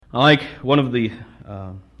I like one of the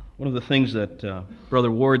things that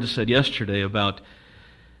Brother Ward said yesterday about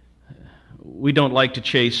we don't like to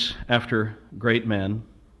chase after great men.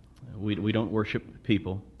 We don't worship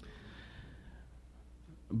people.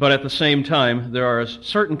 But at the same time, there are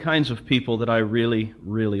certain kinds of people that I really,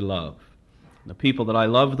 really love. The people that I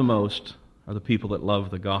love the most are the people that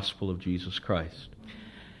love the gospel of Jesus Christ.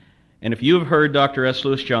 And if you have heard Dr. S.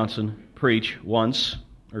 Lewis Johnson preach once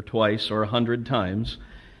or twice or 100 times,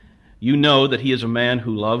 you know that he is a man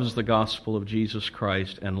who loves the gospel of Jesus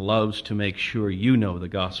Christ and loves to make sure you know the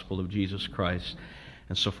gospel of Jesus Christ.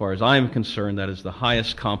 And so far as I am concerned, that is the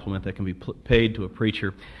highest compliment that can be paid to a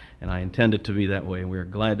preacher, and I intend it to be that way. And we are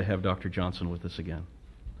glad to have Dr. Johnson with us again.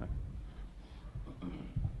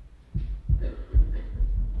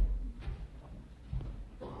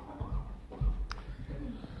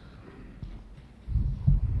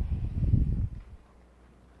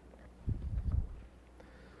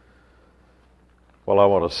 Well, I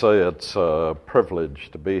want to say it's a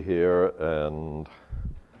privilege to be here, and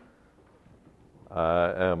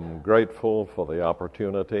I am grateful for the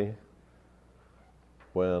opportunity.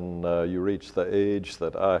 When you reach the age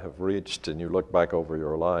that I have reached and you look back over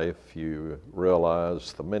your life, you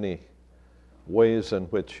realize the many ways in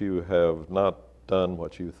which you have not done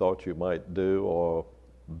what you thought you might do or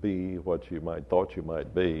be what you thought you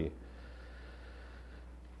might be.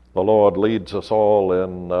 The Lord leads us all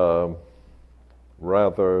in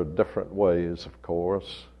rather different ways, of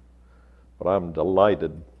course, but I'm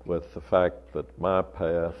delighted with the fact that my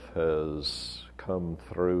path has come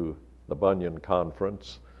through the Bunyan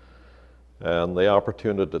Conference and the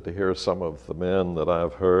opportunity to hear some of the men that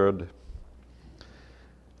I've heard.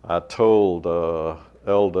 I told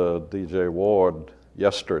Elder D.J. Ward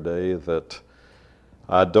yesterday that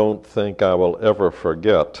I don't think I will ever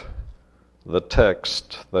forget the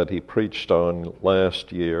text that he preached on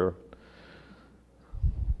last year.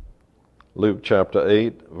 Luke chapter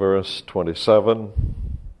 8, verse 27,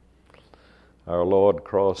 our Lord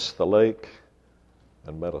crossed the lake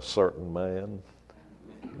and met a certain man.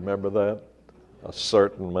 Remember that? A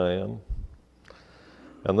certain man.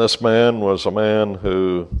 And this man was a man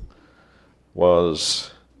who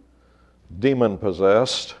was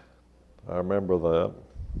demon-possessed. I remember that.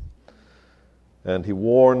 And he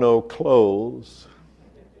wore no clothes.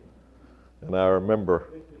 And I remember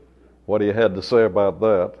what he had to say about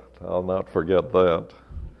that. I'll not forget that.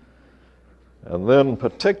 And then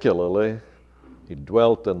particularly, he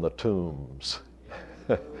dwelt in the tombs.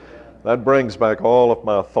 That brings back all of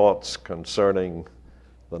my thoughts concerning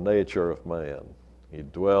the nature of man. He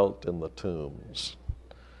dwelt in the tombs.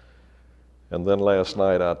 And then last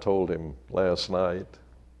night, I told him that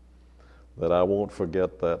I won't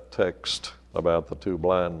forget that text about the two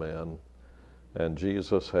blind men, and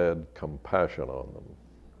Jesus had compassion on them.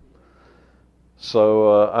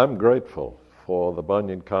 So I'm grateful for the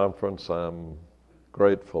Bunyan Conference. I'm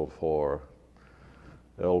grateful for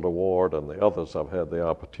Elder Ward and the others I've had the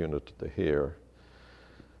opportunity to hear.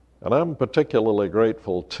 And I'm particularly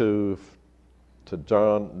grateful to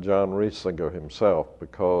John Riesinger himself,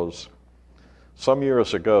 because some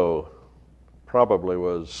years ago, probably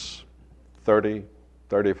was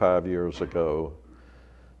 35 years ago,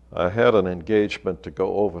 I had an engagement to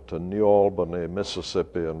go over to New Albany,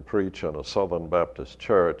 Mississippi, and preach in a Southern Baptist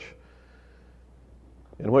church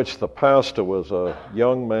in which the pastor was a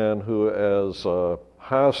young man who, as a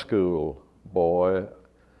high school boy,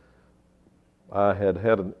 I had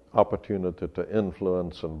an opportunity to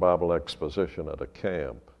influence in Bible exposition at a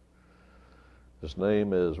camp. His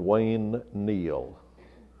name is Wayne Neal.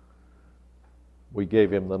 We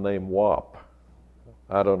gave him the name Wop.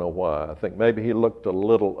 I don't know why. I think maybe he looked a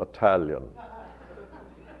little Italian.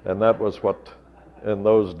 And that was what, in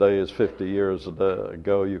those days, 50 years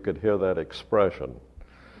ago, you could hear that expression.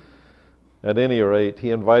 At any rate, he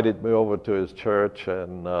invited me over to his church,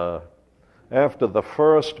 and after the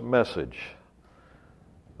first message,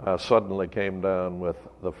 I suddenly came down with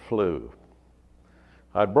the flu.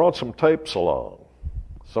 I'd brought some tapes along.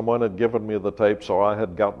 Someone had given me the tapes, or I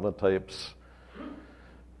had gotten the tapes.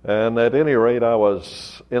 And at any rate, I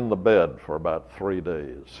was in the bed for about 3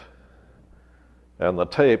 days. And the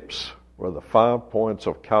tapes were the 5 Points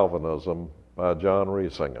of Calvinism by John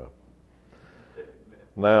Riesinger.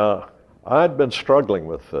 Now, I'd been struggling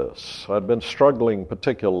with this. I'd been struggling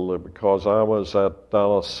particularly because I was at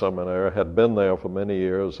Dallas Seminary, had been there for many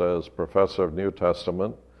years as professor of New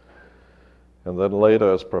Testament, and then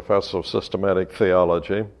later as professor of systematic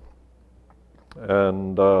theology.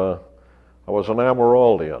 And I was an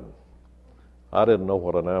Amyraldian. I didn't know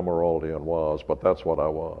what an Amyraldian was, but that's what I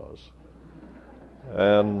was.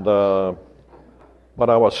 And But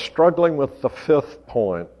I was struggling with the fifth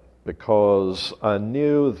point because I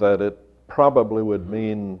knew that it probably would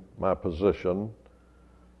mean my position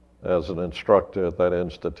as an instructor at that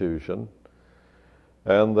institution,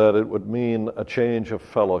 and that it would mean a change of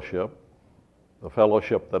fellowship. The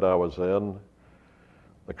fellowship that I was in,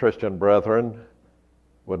 the Christian brethren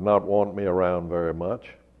would not want me around very much.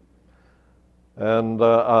 And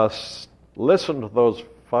I listened to those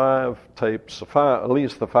 5 tapes, at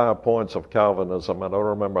least the 5 points of Calvinism. I don't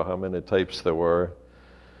remember how many tapes there were.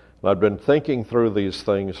 And I'd been thinking through these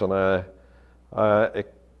things, and I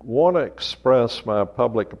want to express my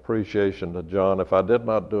public appreciation to John, if I did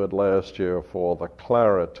not do it last year, for the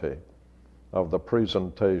clarity of the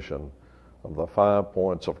presentation of the 5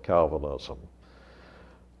 points of Calvinism.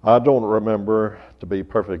 I don't remember, to be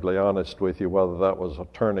perfectly honest with you, whether that was a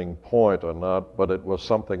turning point or not, but it was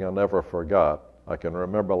something I never forgot. I can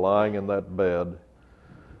remember lying in that bed,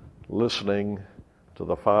 listening to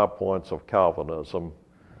the 5 points of Calvinism,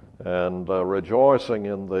 and rejoicing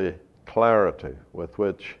in the clarity with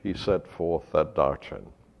which he set forth that doctrine.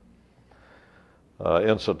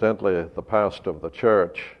 Incidentally, the pastor of the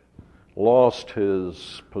church lost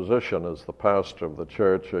his position as the pastor of the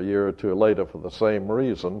church a year or two later for the same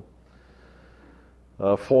reason.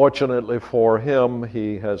 Fortunately for him,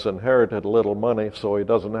 he has inherited a little money, so he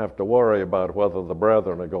doesn't have to worry about whether the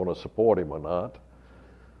brethren are going to support him or not.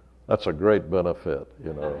 That's a great benefit,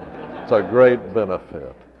 you know. It's a great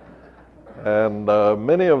benefit. And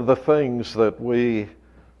many of the things that we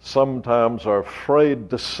sometimes are afraid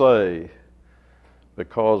to say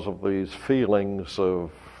because of these feelings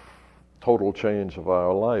of total change of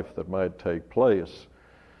our life that might take place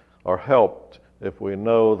are helped if we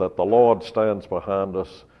know that the Lord stands behind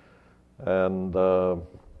us. And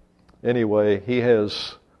anyway, he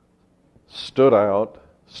has stood out,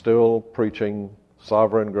 still preaching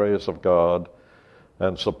sovereign grace of God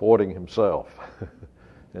and supporting himself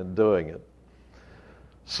in doing it.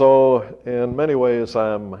 So in many ways,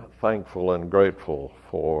 I'm thankful and grateful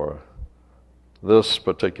for this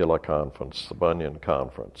particular conference, the Bunyan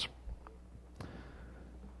Conference.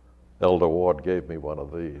 Elder Ward gave me one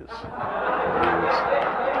of these.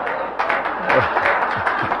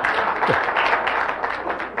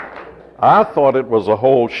 I thought it was a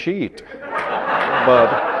whole sheet,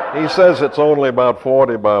 but he says it's only about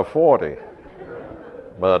 40 by 40.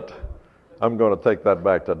 But I'm going to take that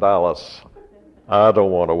back to Dallas. I don't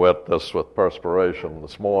want to wet this with perspiration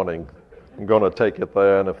this morning. I'm going to take it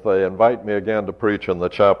there, and if they invite me again to preach in the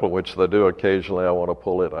chapel, which they do occasionally, I want to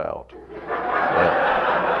pull it out.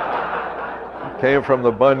 Came from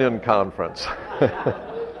the Bunyan Conference.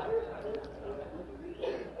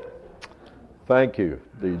 Thank you,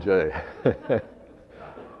 DJ.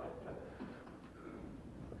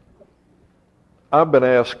 I've been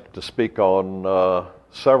asked to speak on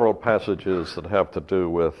several passages that have to do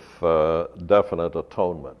with definite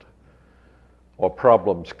atonement or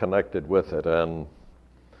problems connected with it. And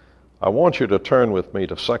I want you to turn with me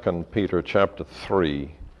to 2 Peter chapter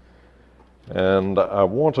 3. And I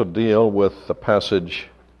want to deal with the passage,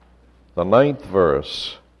 the 9th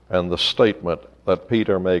verse, and the statement that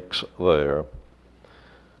Peter makes there.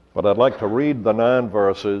 But I'd like to read the 9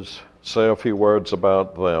 verses, say a few words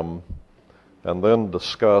about them, and then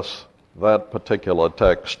discuss that particular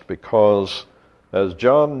text, because as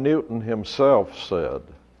John Newton himself said,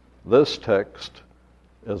 this text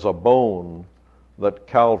is a bone that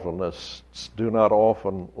Calvinists do not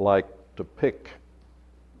often like to pick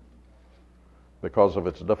because of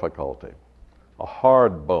its difficulty. A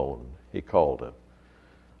hard bone, he called it.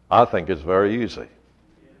 I think it's very easy.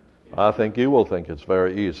 I think you will think it's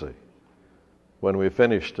very easy when we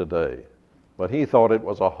finish today. But he thought it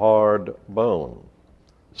was a hard bone,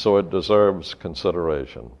 so it deserves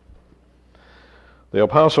consideration. The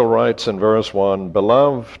apostle writes in verse 1,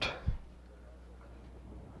 Beloved,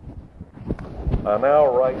 I now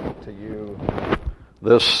write to you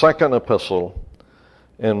this second epistle,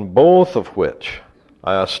 in both of which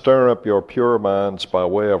I stir up your pure minds by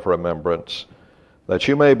way of remembrance, that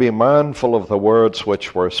you may be mindful of the words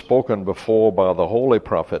which were spoken before by the holy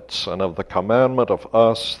prophets, and of the commandment of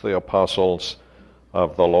us, the apostles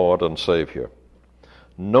of the Lord and Savior.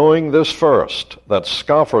 Knowing this first, that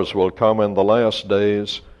scoffers will come in the last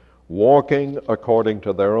days, walking according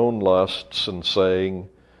to their own lusts, and saying,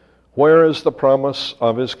 Where is the promise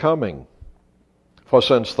of his coming? For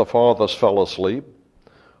since the fathers fell asleep,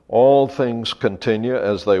 all things continue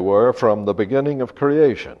as they were from the beginning of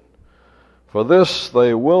creation. For this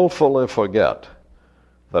they willfully forget,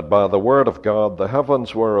 that by the word of God the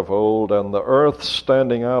heavens were of old, and the earth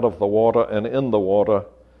standing out of the water and in the water,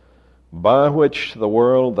 by which the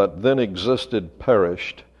world that then existed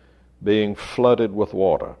perished, being flooded with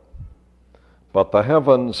water. But the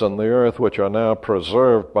heavens and the earth, which are now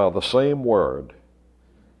preserved by the same word,"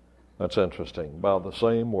 that's interesting, by the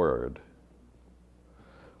same word,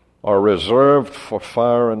 "are reserved for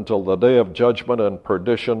fire until the day of judgment and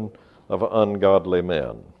perdition of ungodly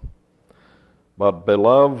men. But,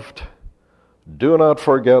 beloved, do not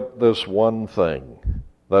forget this one thing,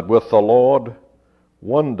 that with the Lord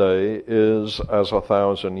 1 day is as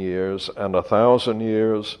 1,000 years, and 1,000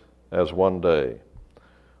 years as 1 day.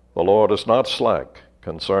 The Lord is not slack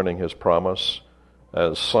concerning his promise,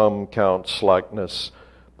 as some count slackness,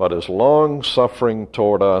 but is long-suffering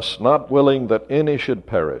toward us, not willing that any should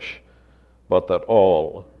perish, but that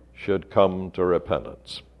all should come to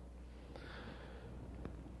repentance."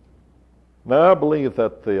 Now, I believe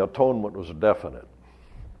that the atonement was definite.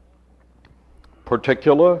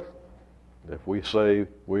 Particular, if we say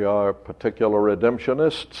we are particular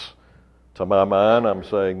redemptionists, to my mind, I'm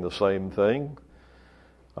saying the same thing.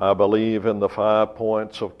 I believe in the 5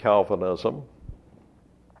 points of Calvinism.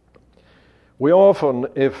 We often,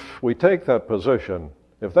 if we take that position,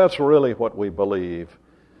 if that's really what we believe,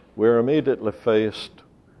 we're immediately faced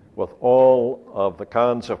with all of the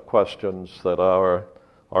kinds of questions that our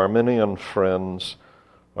Arminian friends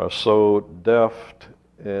are so deft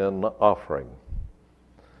in offering.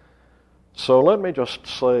 So let me just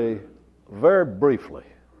say very briefly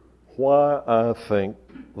why I think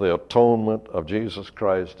the atonement of Jesus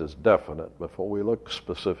Christ is definite before we look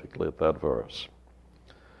specifically at that verse.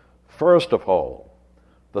 First of all,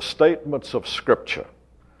 the statements of Scripture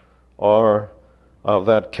are of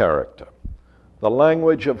that character. The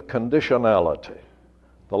language of conditionality,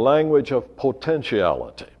 the language of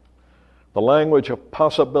potentiality, the language of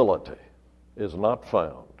possibility is not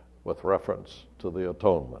found with reference to the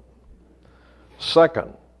atonement.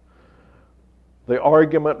 Second, the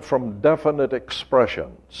argument from definite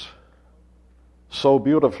expressions, so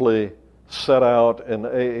beautifully set out in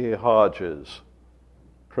A.E. Hodge's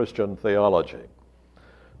Christian Theology.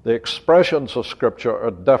 The expressions of Scripture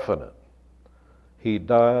are definite. He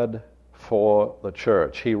died for the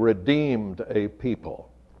church. He redeemed a people.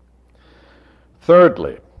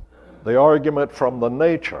 Thirdly, the argument from the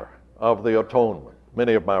nature of the atonement.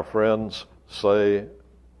 Many of my friends say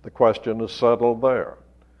the question is settled there.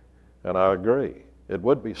 And I agree, it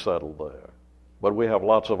would be settled there. But we have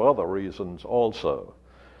lots of other reasons also.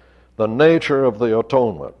 The nature of the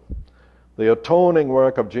atonement. The atoning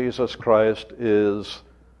work of Jesus Christ is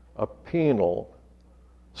a penal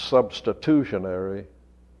substitutionary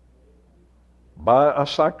by a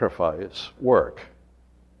sacrifice work.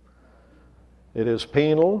 It is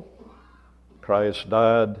penal. Christ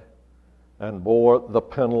died and bore the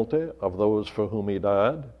penalty of those for whom he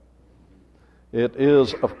died. It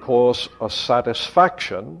is, of course, a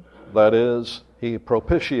satisfaction. That is, he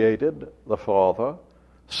propitiated the Father,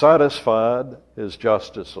 satisfied his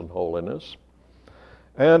justice and holiness,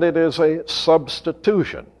 and it is a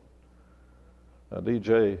substitution.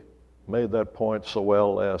 DJ made that point so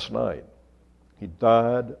well last night. He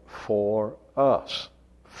died for us,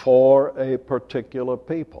 for a particular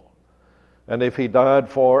people. And if he died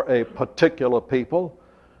for a particular people,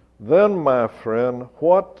 then, my friend,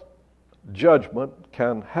 what judgment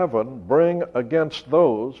can heaven bring against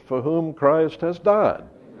those for whom Christ has died?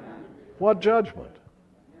 What judgment?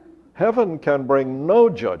 Heaven can bring no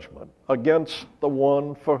judgment against the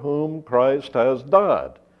one for whom Christ has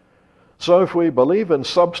died. So if we believe in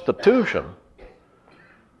substitution,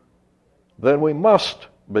 then we must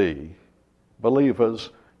be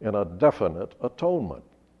believers in a definite atonement,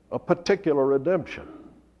 a particular redemption.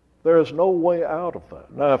 There is no way out of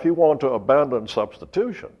that. Now, if you want to abandon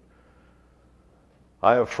substitution,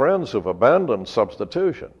 I have friends who've abandoned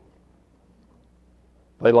substitution.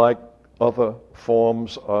 They like other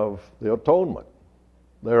forms of the atonement.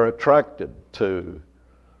 They're attracted to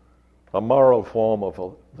a moral form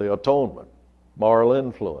of the atonement, moral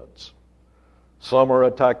influence. Some are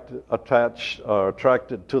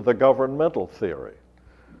attracted to the governmental theory.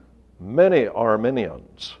 Many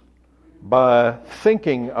Arminians, by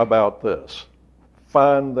thinking about this,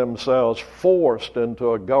 find themselves forced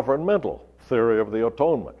into a governmental theory of the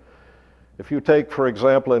atonement. If you take, for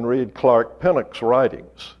example, and read Clark Pinnock's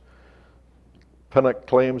writings, Pinnock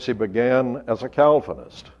claims he began as a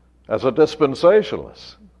Calvinist, as a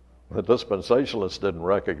dispensationalist. The dispensationalists didn't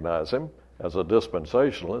recognize him as a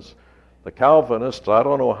dispensationalist. The Calvinists, I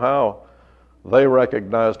don't know how they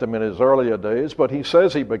recognized him in his earlier days, but he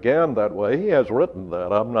says he began that way. He has written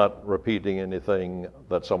that. I'm not repeating anything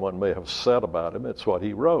that someone may have said about him. It's what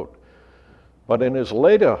he wrote. But in his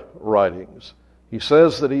later writings, He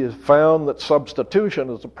says that he has found that substitution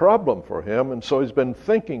is a problem for him, and so he's been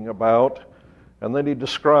thinking about, and then he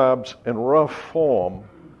describes in rough form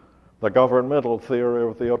the governmental theory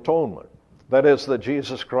of the atonement. That is, that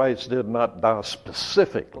Jesus Christ did not die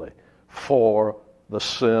specifically for the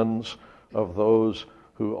sins of those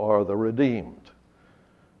who are the redeemed.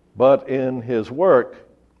 But in his work,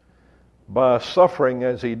 by suffering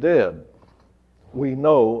as he did, we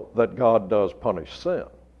know that God does punish sin.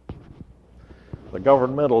 The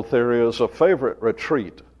governmental theory is a favorite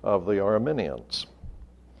retreat of the Arminians.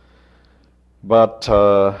 But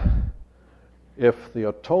if the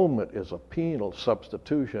atonement is a penal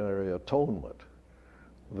substitutionary atonement,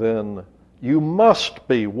 then you must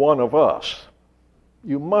be one of us.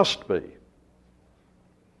 You must be.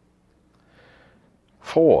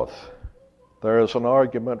 Fourth, there is an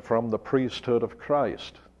argument from the priesthood of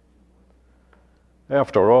Christ.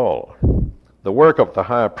 After all, the work of the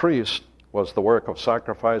high priest was the work of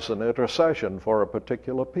sacrifice and intercession for a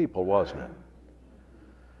particular people, wasn't it?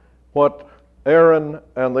 What Aaron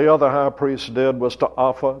and the other high priests did was to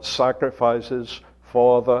offer sacrifices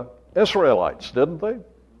for the Israelites, didn't they?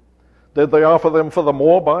 Did they offer them for the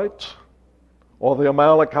Moabites or the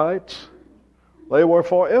Amalekites? They were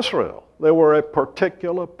for Israel. They were a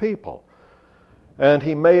particular people. And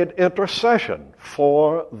he made intercession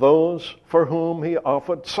for those for whom he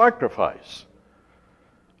offered sacrifice.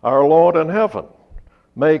 Our Lord in heaven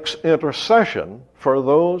makes intercession for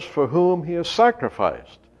those for whom he has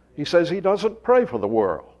sacrificed. He says he doesn't pray for the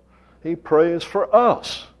world. He prays for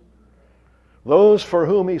us. Those for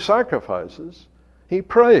whom he sacrifices, he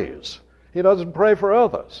prays. He doesn't pray for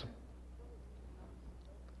others.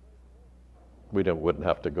 We wouldn't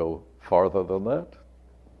have to go farther than that.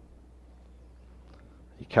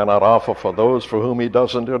 He cannot offer for those for whom he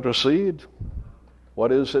doesn't intercede.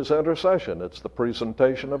 What is his intercession? It's the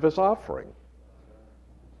presentation of his offering.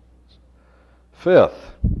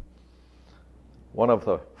 Fifth, one of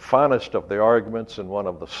the finest of the arguments and one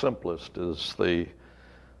of the simplest is the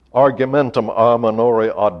argumentum a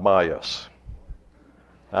minore ad maius.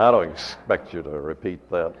 I don't expect you to repeat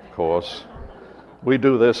that, of course. We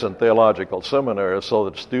do this in theological seminaries so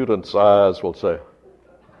that students' eyes will say,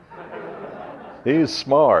 he's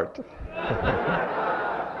smart.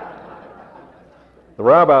 The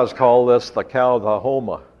rabbis call this the kal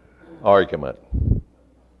v'chomer argument,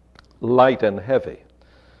 light and heavy.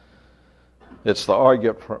 It's the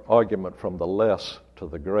argument from the less to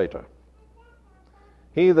the greater.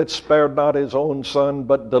 He that spared not his own son,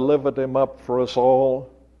 but delivered him up for us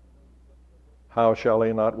all, how shall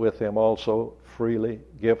he not with him also freely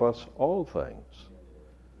give us all things?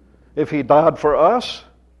 If he died for us,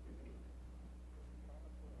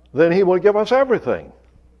 then he will give us everything.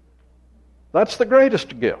 That's the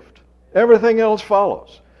greatest gift. Everything else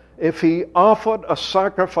follows. If he offered a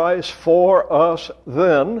sacrifice for us,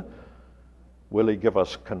 then will he give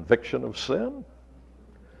us conviction of sin?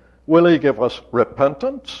 Will he give us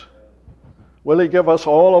repentance? Will he give us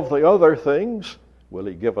all of the other things? Will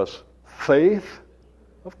he give us faith?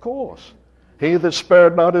 Of course. He that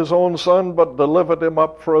spared not his own son, but delivered him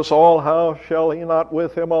up for us all, how shall he not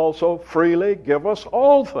with him also freely give us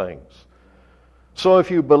all things? So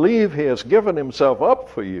if you believe he has given himself up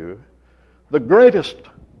for you, the greatest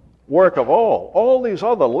work of all these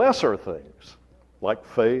other lesser things, like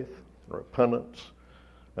faith, repentance,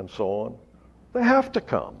 and so on, they have to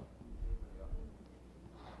come.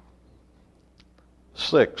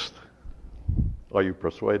 Sixth, are you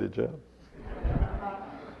persuaded yet?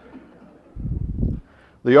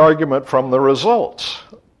 The argument from the results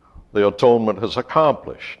the atonement has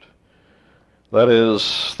accomplished. That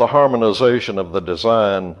is, the harmonization of the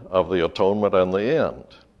design of the atonement and the end.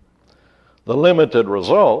 The limited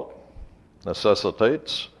result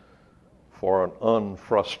necessitates, for an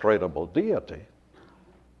unfrustratable deity,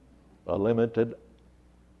 a limited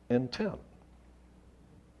intent.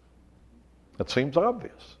 It seems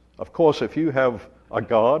obvious. Of course, if you have a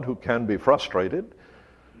God who can be frustrated,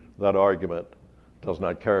 that argument does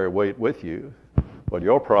not carry weight with you. But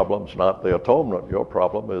your problem's not the atonement. Your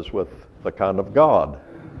problem is with the kind of God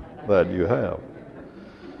that you have.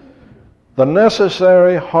 The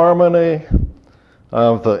necessary harmony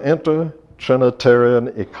of the inter-Trinitarian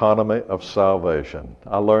economy of salvation.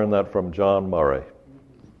 I learned that from John Murray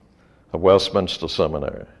of Westminster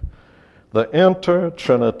Seminary. The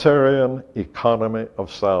inter-Trinitarian economy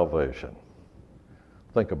of salvation.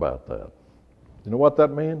 Think about that. You know what that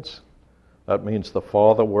means? That means the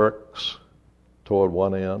Father works toward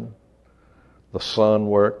one end, the Son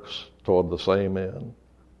works toward the same end,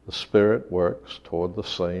 the Spirit works toward the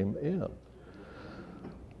same end.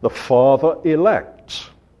 The Father elects.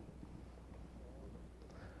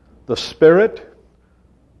 The Spirit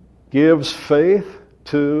gives faith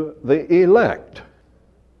to the elect.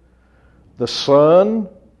 The Son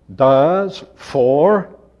dies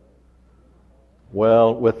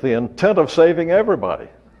with the intent of saving everybody.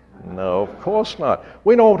 No, of course not.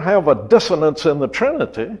 We don't have a dissonance in the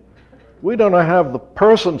Trinity. We don't have the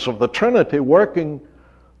persons of the Trinity working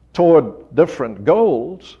toward different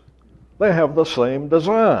goals. They have the same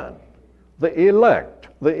design. The elect,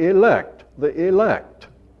 the elect, the elect.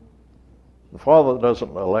 The Father doesn't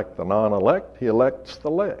elect the non-elect, He elects the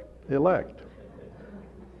elect.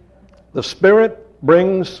 The Spirit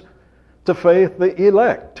brings to faith the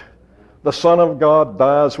elect. The Son of God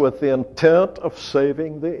dies with the intent of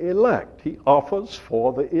saving the elect. He offers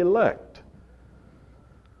for the elect.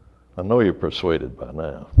 I know you're persuaded by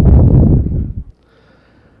now.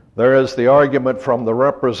 There is the argument from the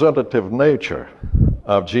representative nature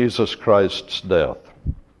of Jesus Christ's death.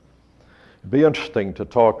 It'd be interesting to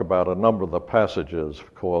talk about a number of the passages,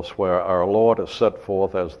 of course, where our Lord is set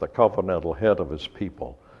forth as the covenantal head of His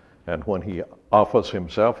people. And when He offers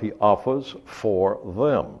Himself, He offers for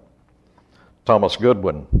them. Thomas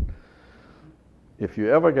Goodwin. If you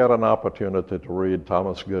ever get an opportunity to read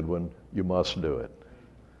Thomas Goodwin, you must do it.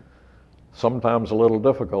 Sometimes a little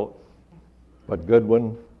difficult, but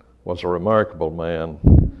Goodwin was a remarkable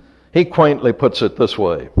man. He quaintly puts it this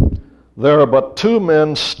way: there are but two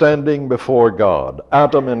men standing before God,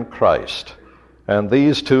 Adam and Christ, and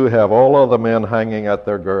these two have all other men hanging at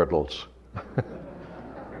their girdles.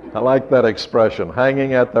 I like that expression,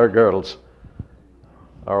 hanging at their girdles.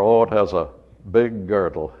 Our Lord has a big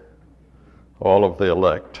girdle, all of the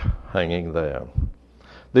elect hanging there.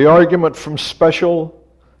 The argument from special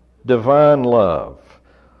divine love,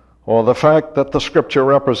 or the fact that the Scripture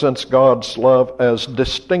represents God's love as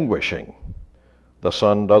distinguishing. The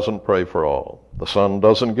Son doesn't pray for all. The Son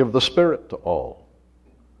doesn't give the Spirit to all.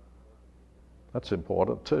 That's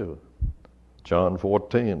important too. John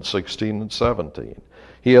 14, 16, and 17.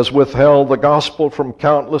 He has withheld the gospel from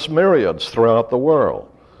countless myriads throughout the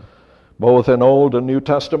world, both in Old and New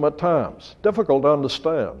Testament times. Difficult to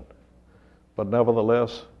understand, but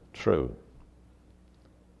nevertheless true.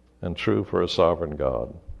 And true for a sovereign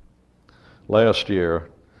God. Last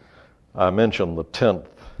year, I mentioned the 10th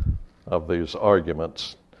of these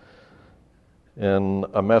arguments in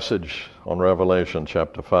a message on Revelation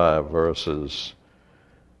chapter 5, verses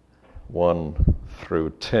 1 through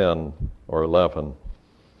 10 or 11.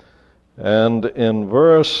 And in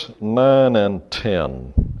verse 9 and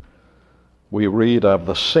 10, we read of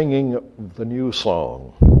the singing of the new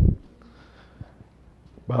song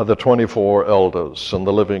by the 24 elders and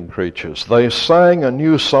the living creatures. They sang a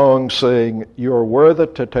new song, saying, "You are worthy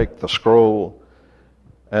to take the scroll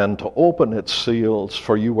and to open its seals,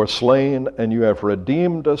 for you were slain, and you have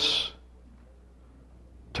redeemed us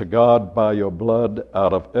to God by your blood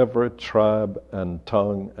out of every tribe and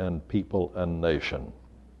tongue and people and nation."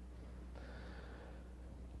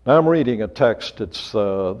 Now I'm reading a text.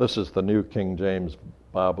 This is the New King James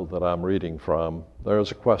Bible that I'm reading from.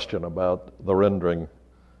 There's a question about the rendering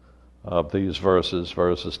of these verses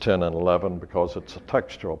 10 and 11, because it's a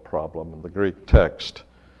textual problem in the Greek text.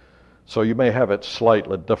 So you may have it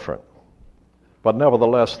slightly different. But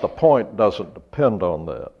nevertheless, the point doesn't depend on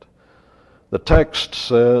that. The text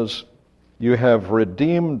says, "You have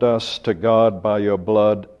redeemed us to God by your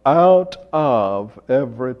blood out of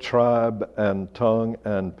every tribe and tongue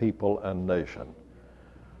and people and nation."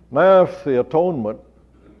 Now, if the atonement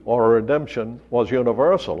or redemption was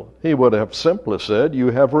universal, he would have simply said, "You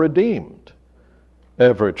have redeemed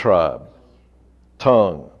every tribe,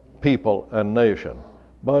 tongue, people, and nation."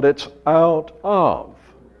 But it's out of.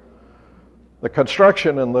 The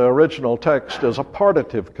construction in the original text is a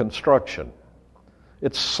partitive construction.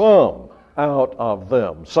 It's some out of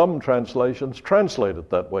them. Some translations translate it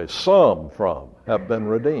that way. Some from have been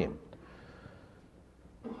redeemed.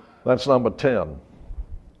 That's number 10.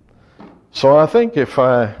 So I think if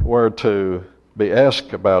I were to be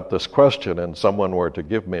asked about this question and someone were to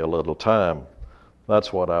give me a little time,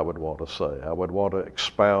 that's what I would want to say. I would want to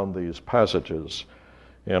expound these passages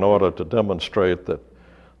in order to demonstrate that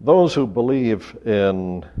those who believe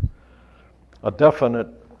in a definite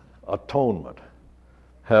atonement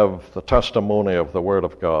have the testimony of the Word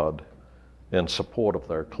of God in support of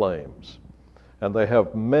their claims. And they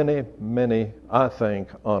have many, many, I think,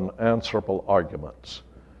 unanswerable arguments.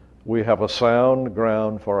 We have a sound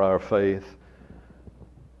ground for our faith.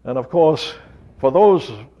 And of course, for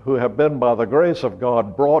those who have been by the grace of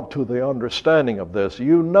God brought to the understanding of this,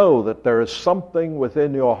 you know that there is something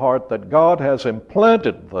within your heart that God has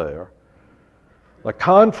implanted there, the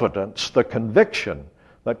confidence, the conviction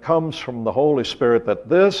that comes from the Holy Spirit, that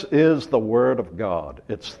this is the Word of God.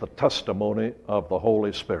 It's the testimony of the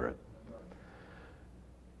Holy Spirit.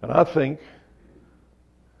 And I think,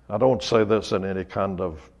 I don't say this in any kind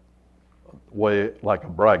of way like a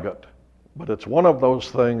braggart, but it's one of those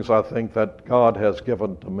things I think that God has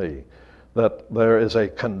given to me, that there is a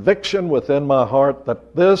conviction within my heart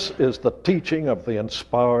that this is the teaching of the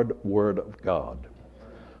inspired Word of God,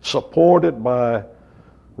 supported by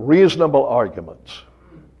reasonable arguments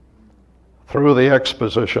through the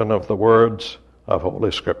exposition of the words of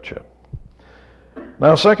Holy Scripture.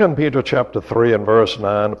 Now, 2 Peter chapter 3 and verse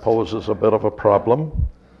 9 poses a bit of a problem.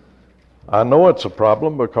 I know it's a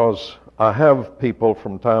problem because I have people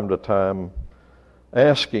from time to time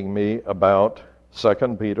asking me about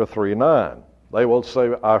 2 Peter 3:9. They will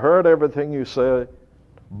say, I heard everything you said,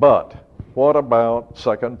 but what about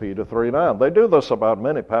 2 Peter 3:9? They do this about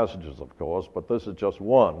many passages, of course, but this is just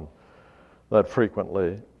one that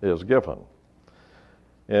frequently is given.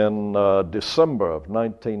 In December of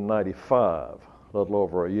 1995, a little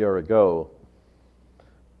over a year ago,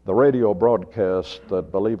 the radio broadcast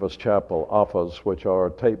that Believers Chapel offers, which are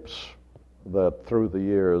tapes that through the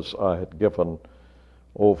years I had given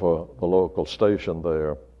over the local station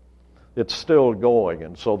there, it's still going,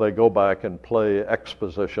 and so they go back and play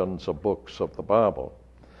expositions of books of the Bible.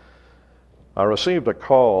 I received a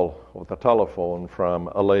call with the telephone from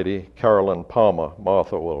a lady, Carolyn Palmer.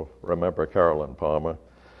 Martha will remember Carolyn Palmer.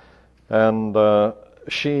 And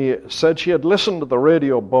she said she had listened to the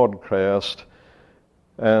radio broadcast,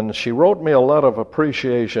 and she wrote me a letter of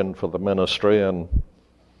appreciation for the ministry, and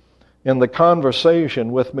in the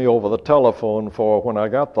conversation with me over the telephone, for when I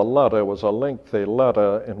got the letter, it was a lengthy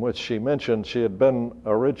letter in which she mentioned she had been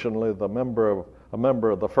originally a member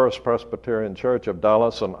of the First Presbyterian Church of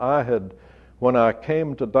Dallas, and I had, when I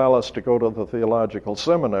came to Dallas to go to the theological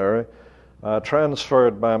seminary,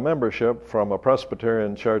 transferred my membership from a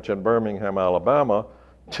Presbyterian church in Birmingham, Alabama,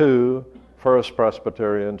 to First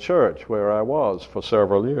Presbyterian Church, where I was for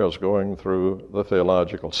several years going through the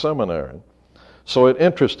theological seminary. So it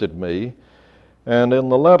interested me, and in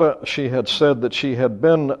the letter she had said that she had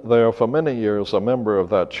been there for many years, a member of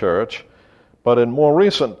that church, but in more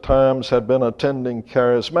recent times had been attending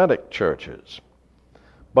charismatic churches.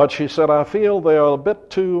 But she said, I feel they are a bit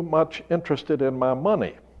too much interested in my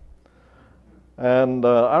money. And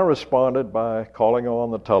I responded by calling her on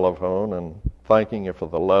the telephone and thanking her for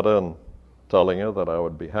the letter and telling her that I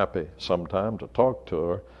would be happy sometime to talk to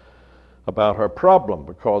her about her problem,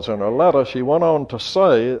 because in her letter she went on to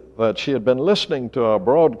say that she had been listening to our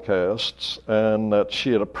broadcasts and that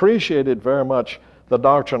she had appreciated very much the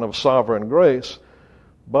doctrine of sovereign grace,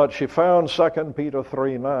 but she found 2 Peter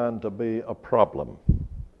 3:9 to be a problem.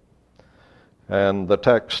 And the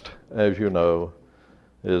text, as you know,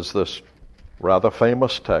 is this rather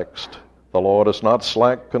famous text. The Lord is not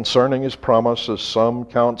slack concerning his promise, as some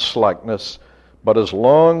count slackness, but is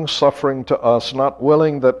long-suffering to us, not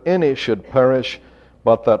willing that any should perish,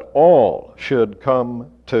 but that all should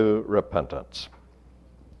come to repentance.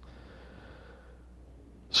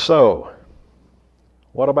 So,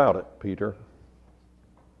 what about it, Peter?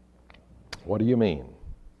 What do you mean?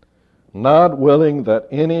 Not willing that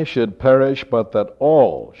any should perish, but that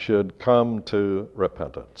all should come to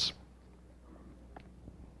repentance.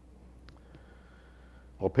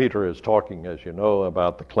 Well, Peter is talking, as you know,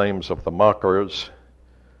 about the claims of the mockers.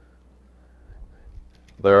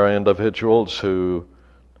 There are individuals who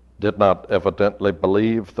did not evidently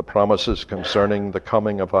believe the promises concerning the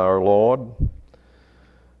coming of our Lord.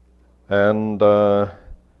 And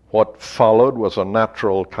what followed was a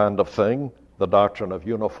natural kind of thing, the doctrine of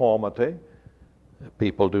uniformity.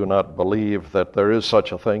 People do not believe that there is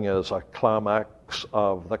such a thing as a climax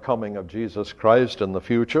of the coming of Jesus Christ in the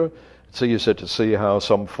future. It's easy to see how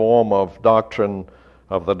some form of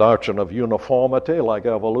the doctrine of uniformity, like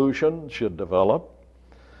evolution, should develop.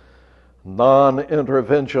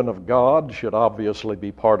 Non-intervention of God should obviously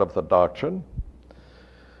be part of the doctrine.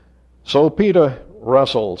 So Peter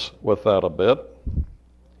wrestles with that a bit.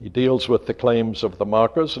 He deals with the claims of the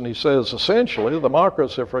mockers, and he says, essentially, the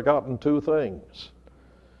mockers have forgotten two things.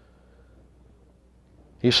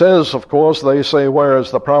 He says, of course, they say, where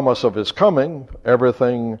is the promise of his coming?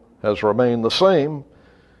 Everything has remained the same.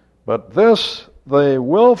 But this, they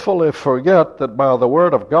willfully forget that by the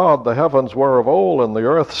word of God the heavens were of old, and the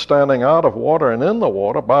earth standing out of water and in the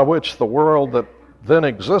water, by which the world that then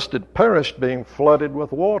existed perished, being flooded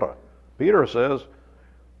with water. Peter says,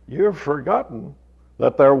 you've forgotten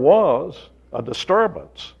that there was a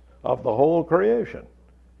disturbance of the whole creation.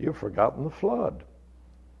 You've forgotten the flood.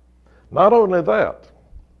 Not only that,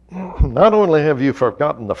 not only have you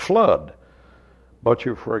forgotten the flood, but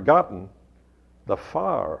you've forgotten the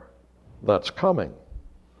fire that's coming.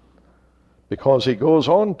 Because he goes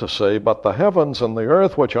on to say, but the heavens and the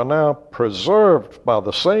earth, which are now preserved by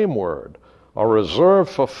the same word, are reserved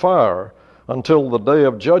for fire until the day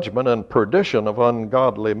of judgment and perdition of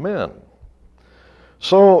ungodly men.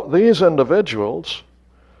 So these individuals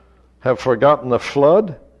have forgotten the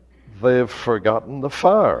flood, they've forgotten the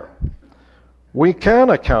fire. We can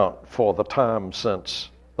account for the time since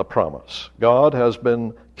the promise. God has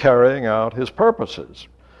been carrying out his purposes.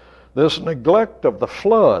 This neglect of the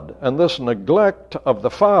flood and this neglect of the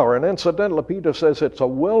fire, and incidentally, Peter says it's a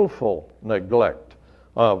willful neglect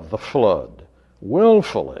of the flood.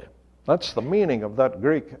 Willfully. That's the meaning of that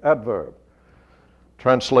Greek adverb.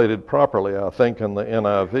 Translated properly, I think, in the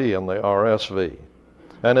NIV and the RSV.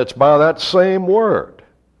 And it's by that same word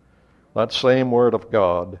of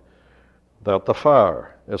God, that the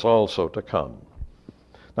fire is also to come.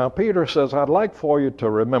 Now, Peter says, I'd like for you to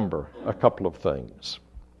remember a couple of things.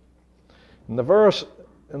 In the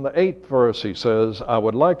 8th verse, he says, I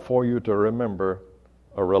would like for you to remember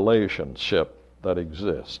a relationship that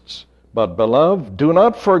exists. But, beloved, do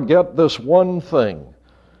not forget this one thing,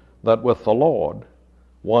 that with the Lord,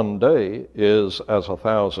 one day is as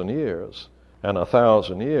 1,000 years, and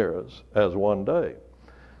 1,000 years as one day.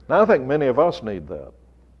 Now, I think many of us need that.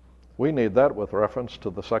 We need that with reference to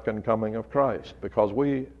the second coming of Christ, because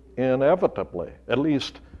we inevitably, at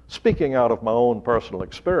least speaking out of my own personal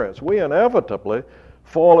experience, we inevitably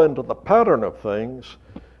fall into the pattern of things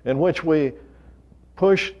in which we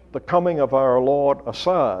push the coming of our Lord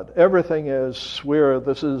aside. Everything is,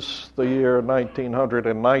 this is the year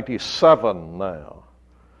 1997 now.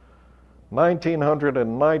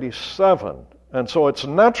 1997. And so it's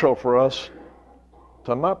natural for us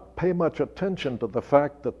to not pay much attention to the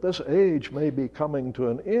fact that this age may be coming to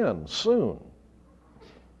an end soon.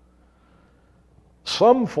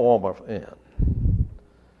 Some form of end.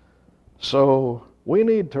 So we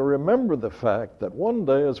need to remember the fact that one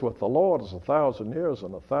day is with the Lord as 1,000 years,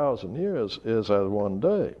 and 1,000 years is as one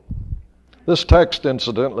day. This text,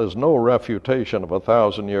 incidentally, is no refutation of a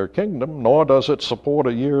 1,000-year kingdom, nor does it support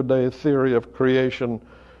a year-day theory of creation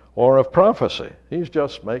or of prophecy. He's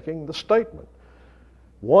just making the statement.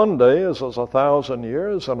 One day is as 1,000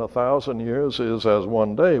 years, and 1,000 years is as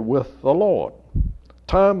one day with the Lord.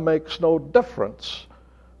 Time makes no difference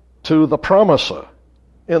to the promiser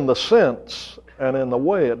in the sense and in the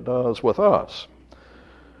way it does with us.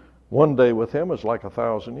 One day with him is like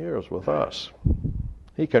 1,000 years with us.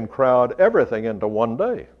 He can crowd everything into one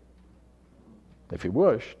day, if he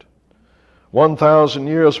wished. 1,000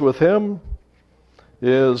 years with him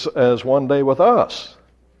is as one day with us.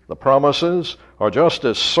 The promises are just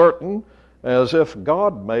as certain as if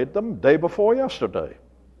God made them day before yesterday.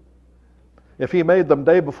 If he made them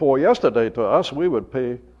day before yesterday to us, we would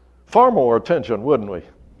pay far more attention, wouldn't we?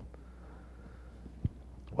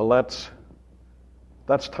 Well, that's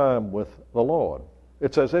time with the Lord.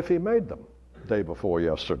 It's as if he made them day before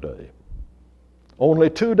yesterday. Only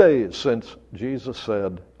 2 days since Jesus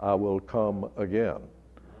said, I will come again,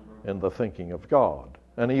 in the thinking of God.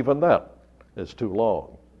 And even that is too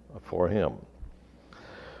long for him.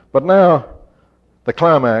 But now, the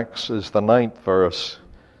climax is the 9th verse.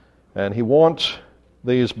 And he wants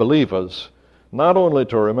these believers not only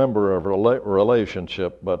to remember a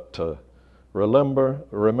relationship, but to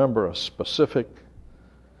remember a specific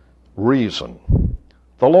reason.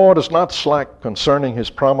 The Lord is not slack concerning his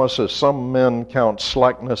promise, as some men count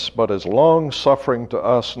slackness, but is long-suffering to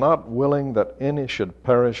us, not willing that any should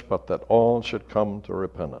perish, but that all should come to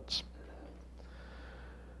repentance.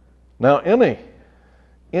 Now, any,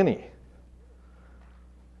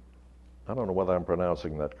 I don't know whether I'm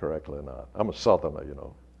pronouncing that correctly or not. I'm a Southerner, you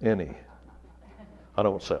know. Any. I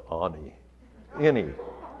don't say ani.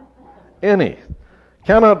 Any.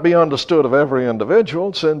 Cannot be understood of every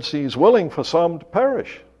individual, since he's willing for some to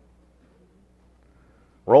perish.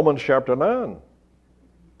 Romans chapter 9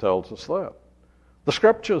 tells us that. The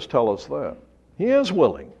scriptures tell us that. He is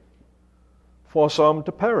willing for some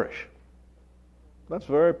to perish. That's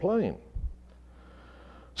very plain.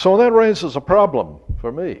 So that raises a problem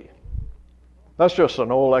for me. That's just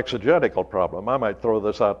an old exegetical problem. I might throw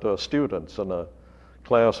this out to students in a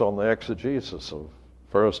class on the exegesis of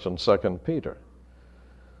 1st and 2nd Peter.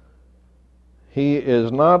 He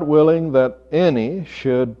is not willing that any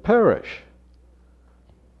should perish,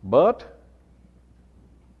 but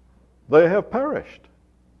they have perished.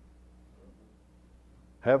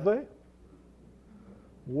 Have they?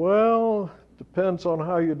 Well, depends on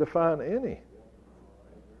how you define any.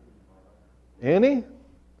 Any?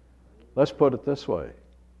 Let's put it this way.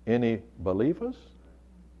 Any believers?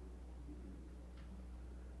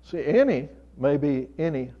 See, any may be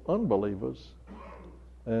any unbelievers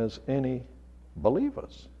as any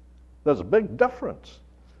believers. There's a big difference.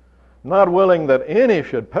 Not willing that any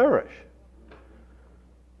should perish.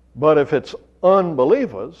 But if it's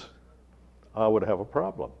unbelievers, I would have a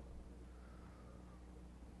problem.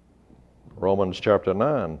 Romans chapter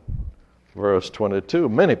 9, verse 22.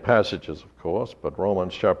 Many passages, of course, but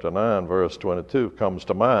Romans chapter 9, verse 22 comes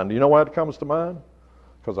to mind. You know why it comes to mind?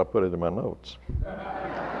 Because I put it in my notes.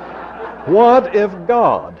 What if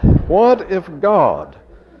God,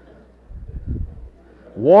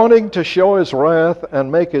 wanting to show his wrath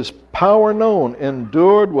and make his power known,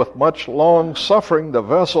 endured with much long suffering the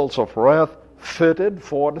vessels of wrath fitted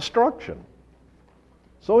for destruction?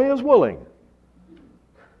 So he is willing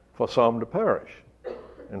for some to perish.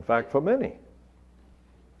 In fact, for many.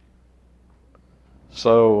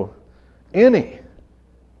 So any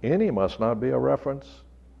must not be a reference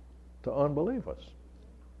to unbelievers.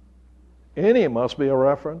 Any must be a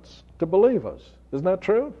reference to believers. Isn't that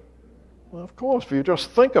true? Well, of course, if you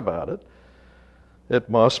just think about it, it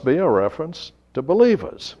must be a reference to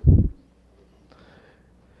believers.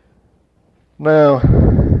 Now,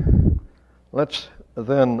 let's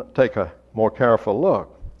then take a more careful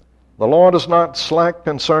look. The Lord is not slack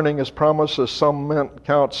concerning his promise, as some men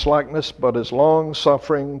count slackness, but is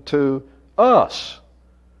long-suffering to us.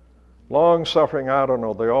 Long-suffering, I don't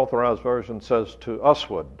know, the Authorized Version says to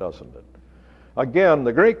usward, doesn't it? Again,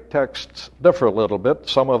 the Greek texts differ a little bit.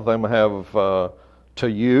 Some of them have to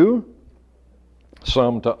you,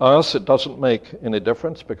 some to us. It doesn't make any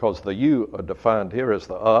difference because the you are defined here as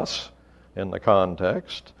the us in the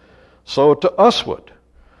context. So to usward.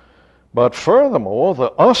 But furthermore,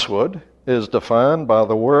 the usward is defined by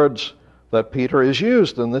the words that Peter has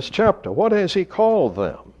used in this chapter. What has he called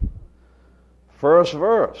them? First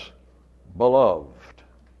verse, beloved.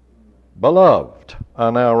 Beloved,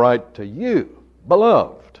 I now write to you.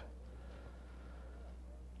 Beloved.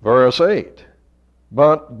 Verse 8,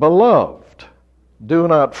 but beloved, do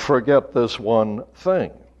not forget this one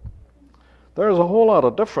thing. There's a whole lot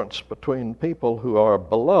of difference between people who are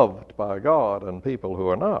beloved by God and people who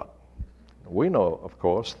are not. We know, of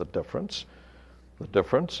course, the difference. The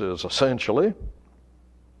difference is essentially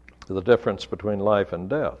the difference between life and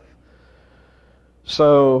death.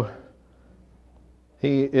 So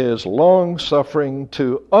he is long-suffering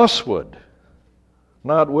to usward,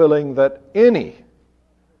 not willing that any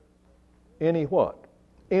what?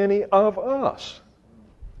 Any of us.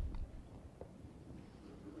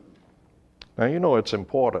 Now, you know it's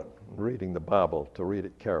important in reading the Bible to read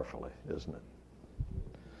it carefully, isn't it?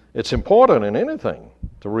 It's important in anything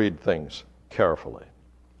to read things carefully.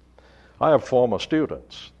 I have former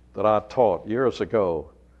students that I taught years ago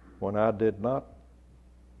when whom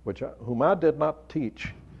I did not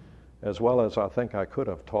teach as well as I think I could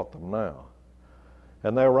have taught them now.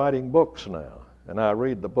 And they're writing books now. And I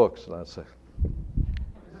read the books and I say,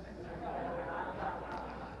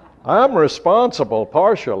 I'm responsible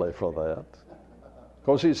partially for that.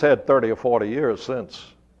 Because he's had 30 or 40 years since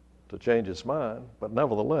to change his mind. But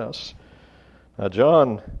nevertheless,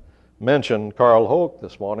 John mentioned Carl Hoke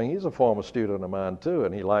this morning. He's a former student of mine too,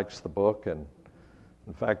 and he likes the book. And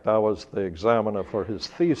in fact, I was the examiner for his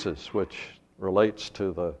thesis, which relates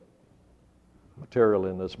to the material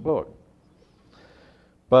in this book.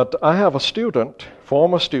 But I have a student,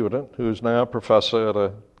 former student, who's now a professor at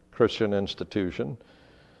a Christian institution,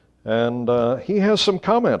 and he has some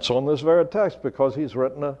comments on this very text because he's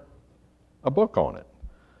written a book on it.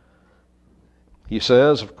 He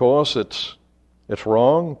says, of course, it's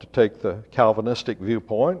wrong to take the Calvinistic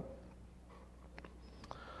viewpoint.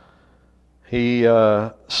 He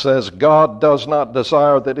says God does not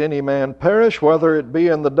desire that any man perish, whether it be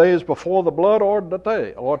in the days before the blood or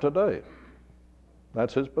today.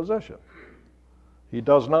 That's his position. He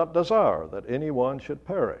does not desire that anyone should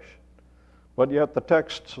perish. But yet the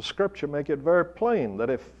texts of Scripture make it very plain that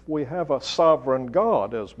if we have a sovereign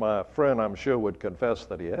God, as my friend I'm sure would confess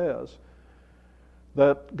that he has,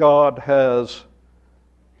 that God has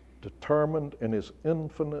determined in his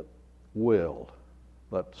infinite will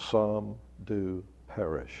that some do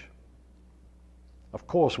perish. Of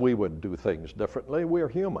course we would do things differently. We're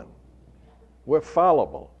human. We're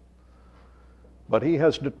fallible. But he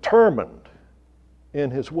has determined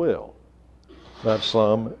in his will that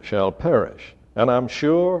some shall perish. And I'm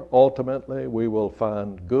sure ultimately we will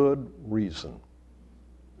find good reason.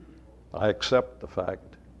 I accept the fact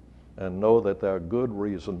and know that there are good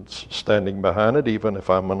reasons standing behind it, even if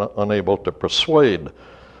I'm unable to persuade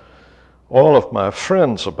all of my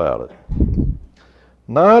friends about it.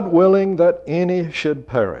 Not willing that any should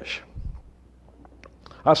perish.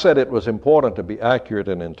 I said it was important to be accurate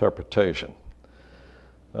in interpretation.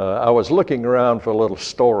 I was looking around for a little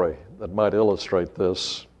story that might illustrate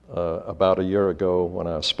this about a year ago when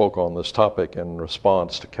I spoke on this topic in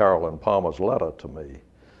response to Carolyn Palmer's letter to me.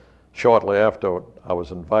 Shortly after, I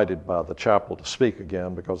was invited by the chapel to speak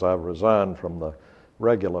again because I've resigned from the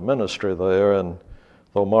regular ministry there, and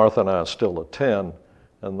though Martha and I still attend,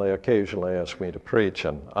 and they occasionally ask me to preach,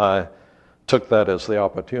 and I took that as the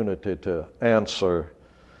opportunity to answer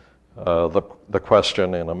the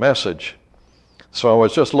question in a message. So I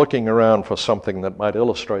was just looking around for something that might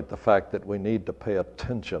illustrate the fact that we need to pay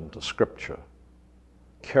attention to Scripture,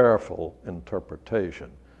 careful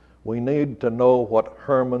interpretation. We need to know what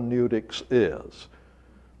hermeneutics is,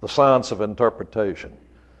 the science of interpretation.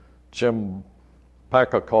 Jim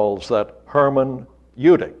Packer calls that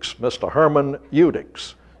hermeneutics, Mr.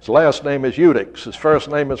 Hermeneutics. His last name is Eutix, his first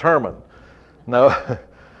name is Herman. Now,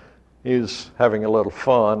 he's having a little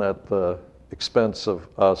fun at the expense of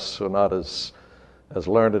us who are not as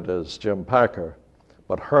learned as Jim Packer.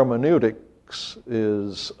 But hermeneutics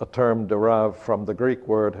is a term derived from the Greek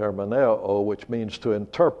word hermeneo, which means to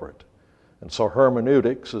interpret. And so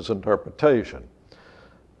hermeneutics is interpretation.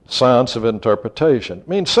 Science of interpretation. It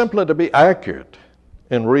means simply to be accurate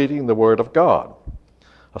in reading the Word of God.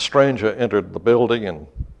 A stranger entered the building and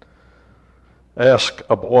asked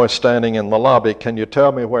a boy standing in the lobby, "Can you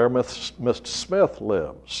tell me where Mr. Smith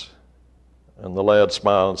lives?" And the lad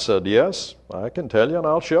smiled and said, "Yes, I can tell you and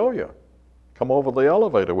I'll show you. Come over the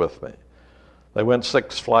elevator with me." They went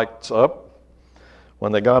 6 flights up.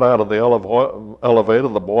 When they got out of the elevator,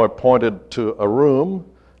 the boy pointed to a room.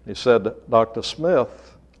 He said, "Dr.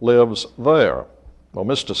 Smith lives there." Well,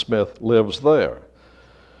 Mr. Smith lives there.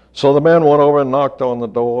 So the man went over and knocked on the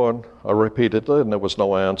door repeatedly, and there was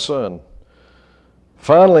no answer. And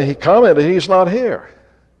finally he commented, "He's not here."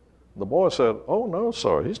 The boy said, "Oh, no,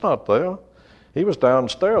 sir, he's not there. He was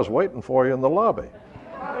downstairs waiting for you in the lobby."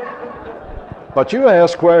 "But you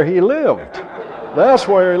asked where he lived." That's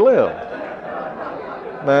where he lived.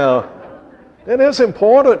 Now, it is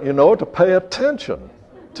important, to pay attention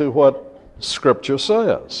to what Scripture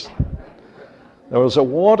says. There was a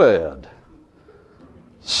want ad.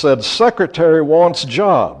 Said, "Secretary wants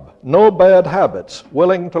job, no bad habits,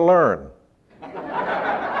 willing to learn."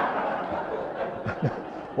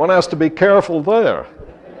 One has to be careful there.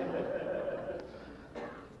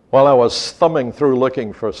 While I was thumbing through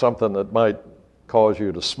looking for something that might cause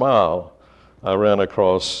you to smile, I ran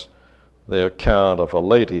across the account of a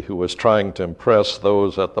lady who was trying to impress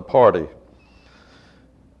those at the party.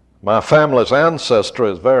 "My family's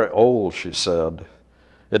ancestry is very old," she said.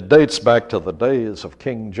 "It dates back to the days of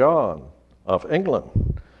King John of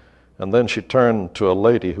England." And then she turned to a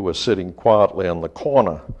lady who was sitting quietly in the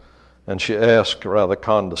corner, and she asked rather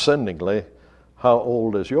condescendingly, "How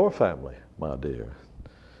old is your family, my dear?"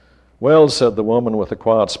 "Well," said the woman with a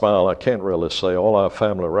quiet smile, "I can't really say. All our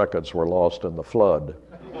family records were lost in the flood."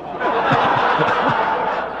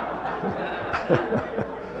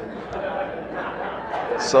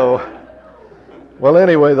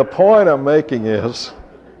 Anyway, the point I'm making is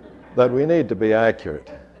that we need to be accurate.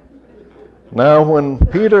 Now, when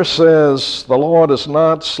Peter says, "The Lord is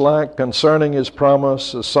not slack concerning his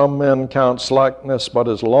promise, as some men count slackness, but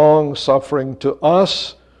is long-suffering to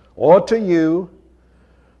us," or to you,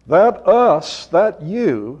 that "us," that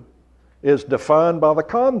 "you," is defined by the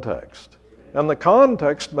context. And the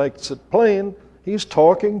context makes it plain he's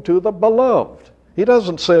talking to the beloved. He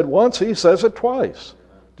doesn't say it once, he says it twice,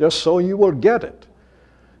 just so you will get it.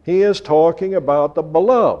 He is talking about the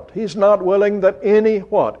beloved. He's not willing that any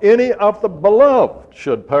of the beloved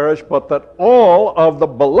should perish, but that all of the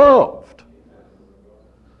beloved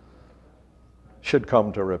should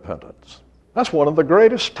come to repentance. That's one of the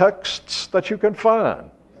greatest texts that you can find.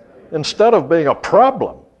 Instead of being a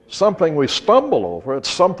problem, something we stumble over, it's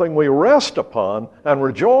something we rest upon and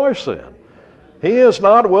rejoice in. He is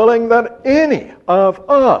not willing that any of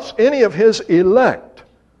us, any of his elect,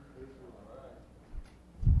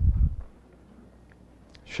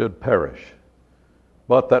 should perish,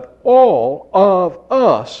 but that all of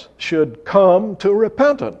us should come to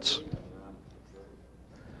repentance.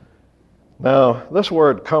 Now, this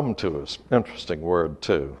word "come to" is an interesting word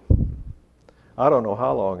too. I don't know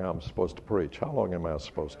how long I'm supposed to preach. How long am I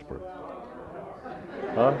supposed to preach?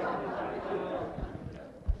 Huh?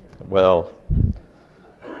 Well,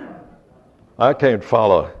 I can't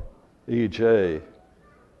follow E.J.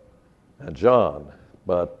 and John,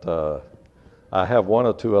 but I have one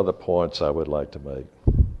or two other points I would like to make.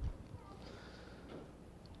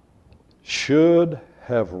 Should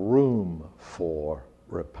have room for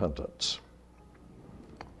repentance.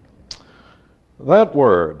 That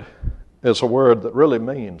word is a word that really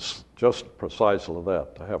means just precisely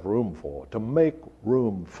that, to have room for, to make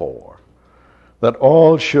room for. That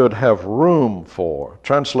all should have room for,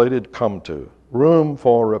 translated come to, room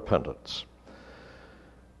for repentance.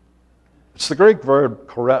 It's the Greek verb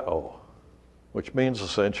koreo, which means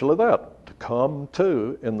essentially that, to come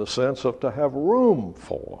to in the sense of to have room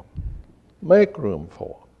for, make room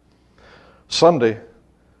for. Sunday,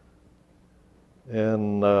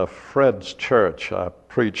 in Fred's church, I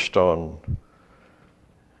preached on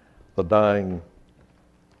the dying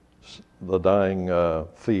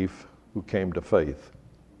thief who came to faith.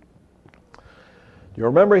 Do you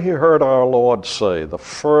remember he heard our Lord say, the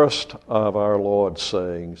first of our Lord's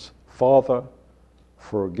sayings, Father,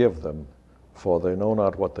 forgive them, for they know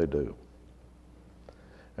not what they do.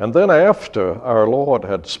 And then after our Lord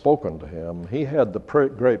had spoken to him, he had the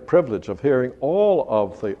great privilege of hearing all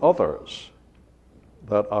of the others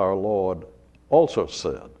that our Lord also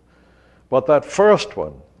said. But that first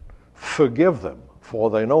one, forgive them, for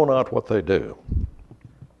they know not what they do.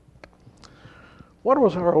 What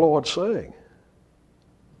was our Lord saying?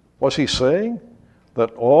 Was he saying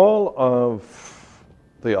that all of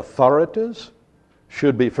the authorities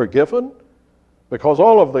should be forgiven? Because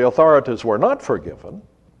all of the authorities were not forgiven.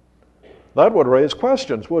 That would raise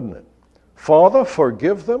questions, wouldn't it? Father,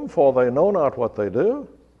 forgive them, for they know not what they do.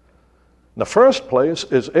 In the first place,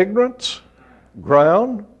 is ignorance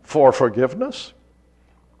ground for forgiveness?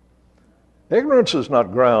 Ignorance is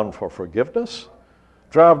not ground for forgiveness.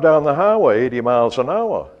 Drive down the highway 80 miles an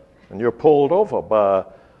hour, and you're pulled over by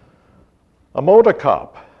a motor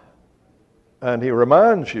cop, and he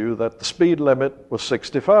reminds you that the speed limit was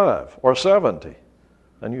 65 or 70.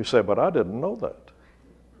 And you say, but I didn't know that.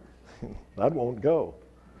 That won't go.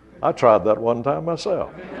 I tried that one time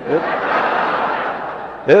myself.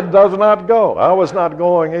 It does not go. I was not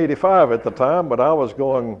going 85 at the time, but I was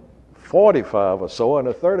going 45 or so in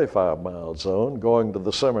a 35-mile zone, going to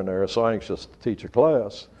the seminary, so anxious to teach a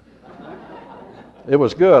class. It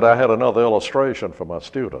was good. I had another illustration for my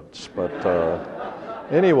students. But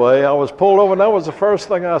anyway, I was pulled over, and that was the first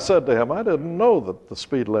thing I said to him. I didn't know that the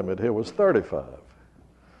speed limit here was 35.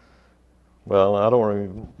 Well, I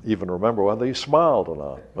don't even remember whether he smiled or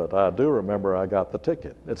not, but I do remember I got the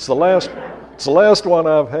ticket. It's the last one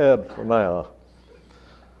I've had for now.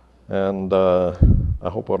 And I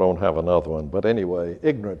hope I don't have another one. But anyway,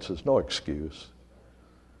 ignorance is no excuse.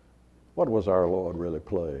 What was our Lord really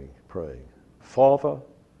praying? Father,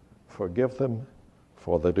 forgive them,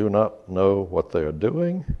 for they do not know what they are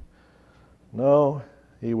doing. No,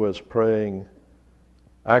 he was praying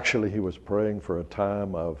for a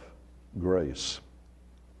time of grace.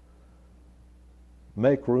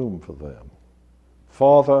 Make room for them.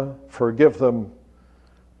 Father, forgive them.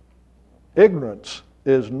 Ignorance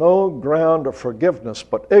is no ground of forgiveness,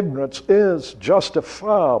 but ignorance is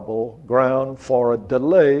justifiable ground for a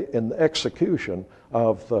delay in the execution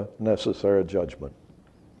of the necessary judgment.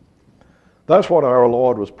 That's what our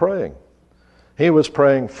Lord was praying. He was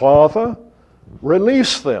praying, Father,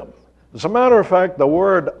 release them. As a matter of fact, the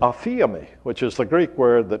word aphiemi, which is the Greek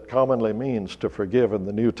word that commonly means to forgive in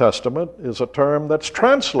the New Testament, is a term that's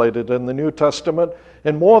translated in the New Testament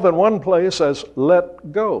in more than one place as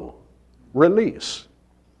let go, release.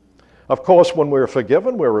 Of course, when we're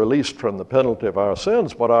forgiven, we're released from the penalty of our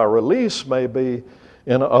sins, but our release may be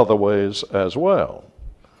in other ways as well.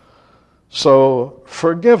 So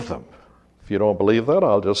forgive them. If you don't believe that,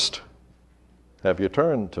 I'll just have you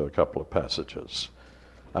turn to a couple of passages.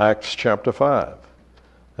 Acts chapter 5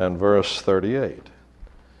 and verse 38.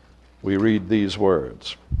 We read these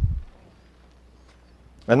words.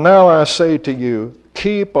 And now I say to you,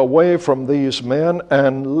 keep away from these men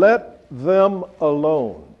and let them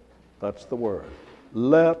alone. That's the word.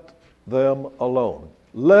 Let them alone.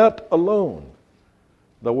 Let alone.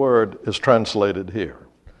 The word is translated here.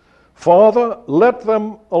 Father, let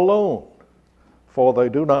them alone, for they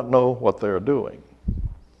do not know what they're doing.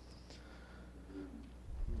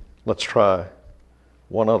 Let's try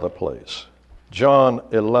one other place. John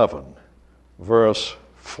 11, verse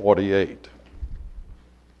 48.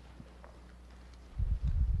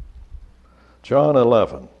 John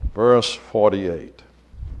 11, verse 48.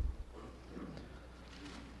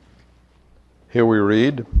 Here we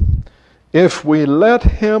read, if we let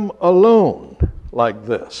him alone, like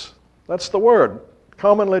this. That's the word,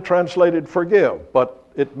 commonly translated forgive, but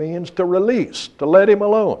it means to release, to let him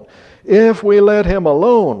alone. If we let him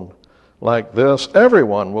alone like this,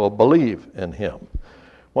 everyone will believe in him.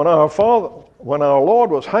 When our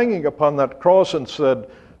Lord was hanging upon that cross and said,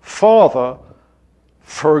 Father,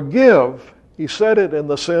 forgive, he said it in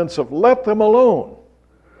the sense of let them alone.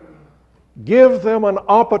 Give them an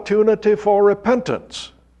opportunity for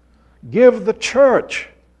repentance. Give the church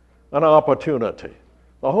an opportunity,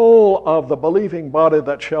 the whole of the believing body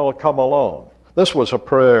that shall come along. This was a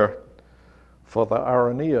prayer for the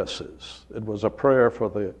Irenaeuses. It was a prayer for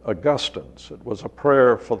the Augustines. It was a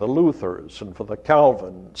prayer for the Luthers and for the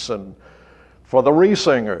Calvins and for the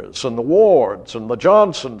Riesingers and the Wards and the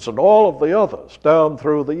Johnsons and all of the others down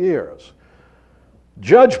through the years.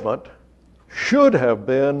 Judgment should have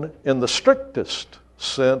been, in the strictest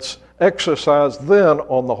sense, exercised then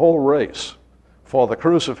on the whole race for the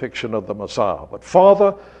crucifixion of the Messiah. But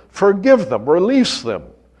Father, forgive them, release them,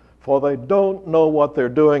 for they don't know what they're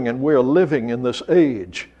doing, and we're living in this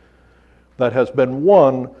age that has been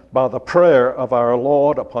won by the prayer of our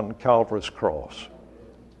Lord upon Calvary's cross.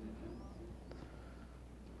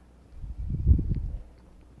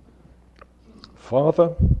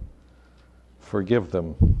 Father, forgive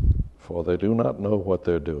them, for they do not know what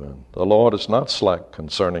they're doing. The Lord is not slack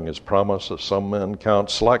concerning his promise, as some men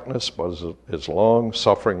count slackness, but is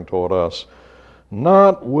long-suffering toward us,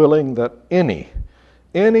 not willing that any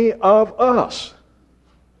of us.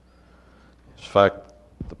 In fact,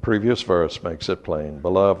 the previous verse makes it plain.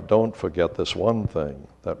 Beloved, don't forget this one thing,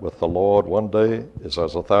 that with the Lord 1 day is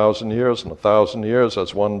as 1,000 years, and 1,000 years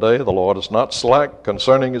as 1 day. The Lord is not slack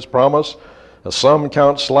concerning his promise, as some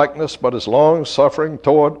count slackness, but is long-suffering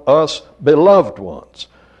toward us beloved ones,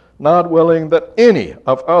 not willing that any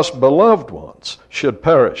of us beloved ones should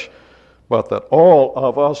perish, but that all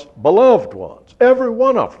of us beloved ones, every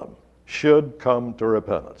one of them, should come to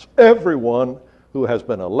repentance. Everyone who has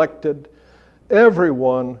been elected,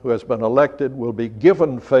 everyone who has been elected will be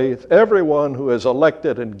given faith. Everyone who is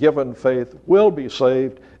elected and given faith will be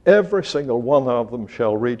saved. Every single one of them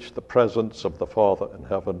shall reach the presence of the Father in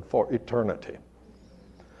heaven for eternity.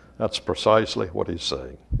 That's precisely what he's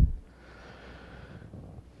saying.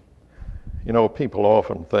 You know, people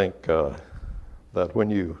often think that when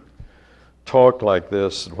you talk like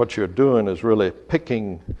this, what you're doing is really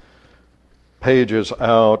picking pages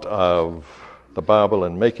out of the Bible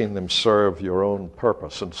and making them serve your own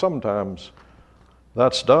purpose. And sometimes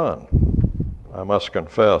that's done. I must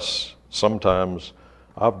confess, sometimes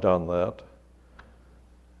I've done that,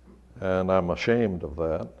 and I'm ashamed of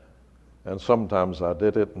that. And sometimes I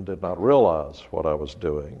did it and did not realize what I was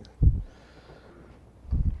doing.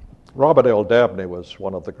 Robert L. Dabney was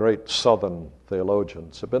one of the great Southern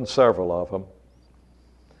theologians. There have been several of them.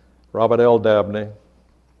 Robert L. Dabney,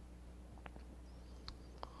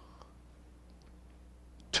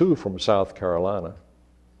 two from South Carolina,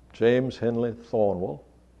 James Henley Thornwell,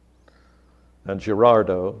 and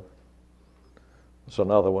Girardeau was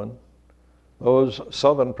another one. Those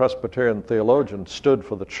Southern Presbyterian theologians stood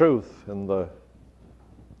for the truth in the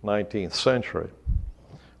 19th century.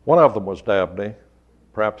 One of them was Dabney,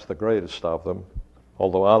 perhaps the greatest of them,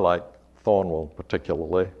 although I like Thornwell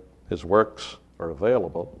particularly. His works are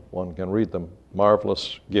available. One can read them.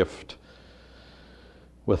 Marvelous gift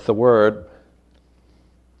with the Word.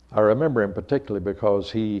 I remember him particularly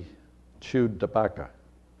because he chewed tobacco.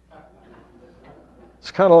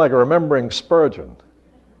 It's kind of like remembering Spurgeon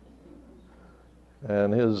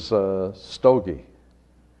and his stogie.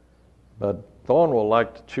 But Thornwell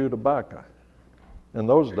liked to chew tobacco. In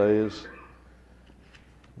those days,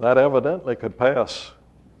 that evidently could pass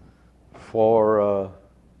for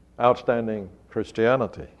outstanding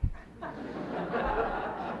Christianity.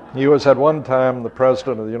 He was at one time the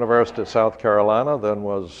president of the University of South Carolina, then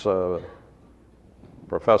was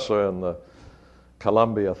professor in the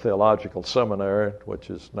Columbia Theological Seminary, which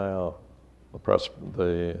is now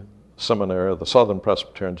the seminary of the Southern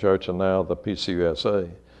Presbyterian Church and now the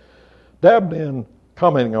PCUSA. Dabney, in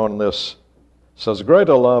commenting on this, says,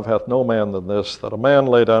 "Greater love hath no man than this, that a man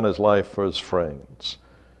lay down his life for his friends.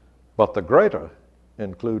 But the greater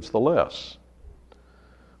includes the less.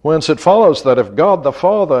 Whence it follows that if God the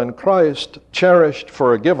Father and Christ cherished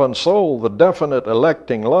for a given soul the definite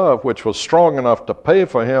electing love which was strong enough to pay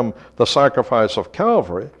for him the sacrifice of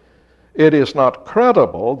Calvary, it is not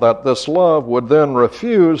credible that this love would then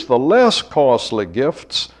refuse the less costly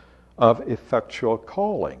gifts of effectual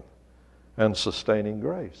calling and sustaining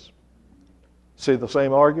grace." See the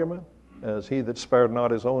same argument? As he that spared not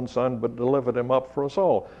his own son, but delivered him up for us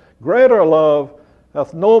all. Greater love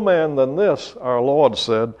hath no man than this, our Lord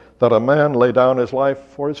said, that a man lay down his life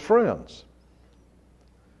for his friends.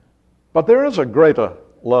 But there is a greater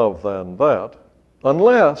love than that,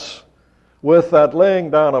 unless with that laying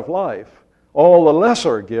down of life, all the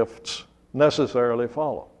lesser gifts necessarily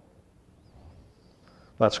follow.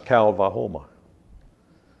 That's Calvahoma.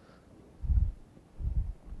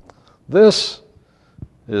 This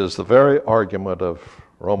is the very argument of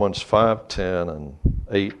Romans 5:10 and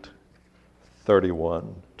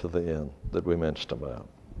 8:31 to the end that we mentioned about.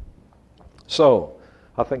 So,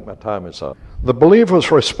 I think my time is up. The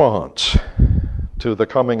believer's response to the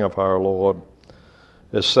coming of our Lord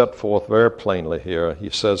is set forth very plainly here.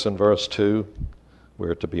 He says in verse 2,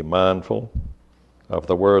 we're to be mindful of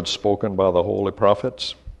the words spoken by the holy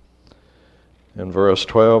prophets. In verse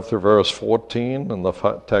 12 through verse 14, in the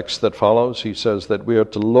text that follows, he says that we are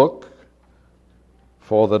to look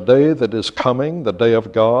for the day that is coming, the day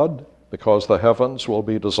of God, because the heavens will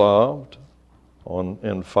be dissolved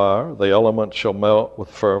in fire. The elements shall melt with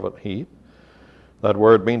fervent heat. That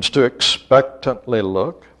word means to expectantly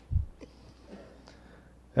look.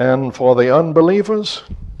 And for the unbelievers,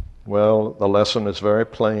 well, the lesson is very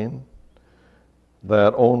plain,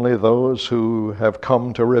 that only those who have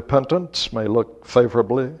come to repentance may look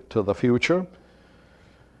favorably to the future.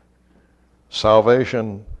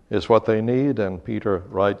 Salvation is what they need, and Peter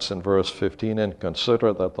writes in verse 15, and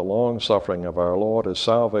consider that the long suffering of our Lord is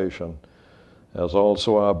salvation, as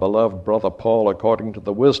also our beloved brother Paul, according to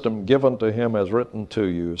the wisdom given to him, has written to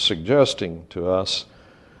you, suggesting to us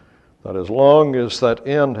that as long as that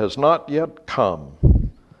end has not yet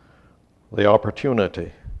come, the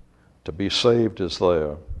opportunity to be saved is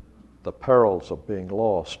there. The perils of being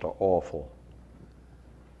lost are awful.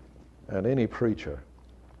 And any preacher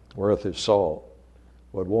worth his salt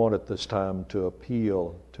would want at this time to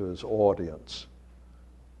appeal to his audience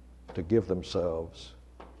to give themselves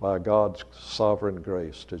by God's sovereign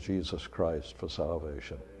grace to Jesus Christ for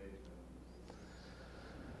salvation.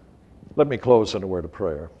 Let me close in a word of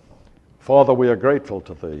prayer. Father, we are grateful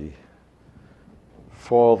to Thee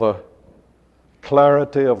for the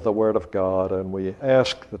clarity of the Word of God, and we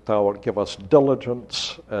ask that Thou wilt give us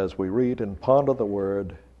diligence as we read and ponder the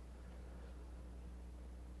Word.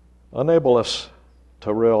 Enable us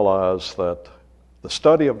to realize that the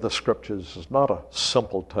study of the Scriptures is not a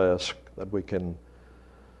simple task that we can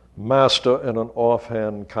master in an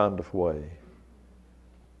offhand kind of way.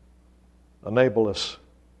 Enable us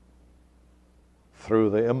through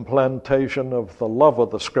the implantation of the love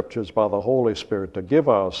of the Scriptures by the Holy Spirit to give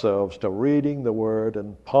ourselves to reading the Word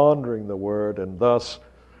and pondering the Word, and thus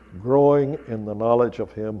growing in the knowledge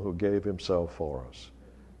of Him who gave Himself for us.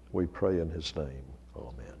 We pray in His name.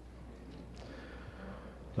 Amen.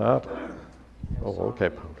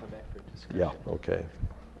 Okay. Yeah, okay.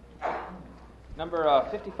 Number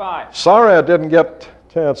 55. Sorry I didn't get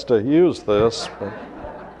a chance to use this, but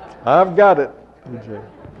I've got it.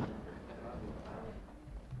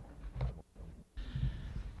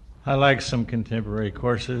 I like some contemporary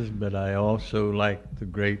courses, but I also like the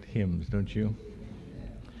great hymns, don't you?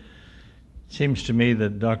 It seems to me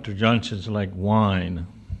that Dr. Johnson's like wine.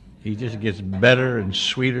 He just gets better and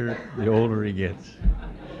sweeter the older he gets.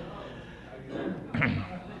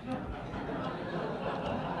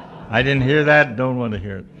 I didn't hear that, don't want to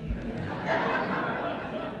hear it.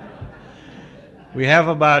 We have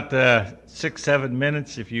about 6-7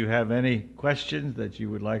 minutes. If you have any questions that you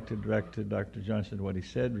would like to direct to Dr. Johnson, what he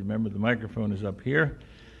said, remember the microphone is up here,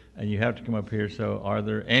 and you have to come up here. So are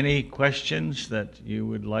there any questions that you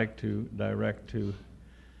would like to direct to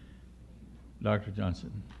Dr.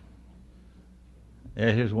 Johnson?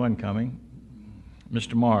 Here's one coming.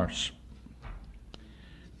 Mr. Morris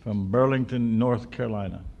from Burlington, North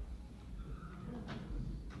Carolina.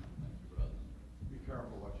 Be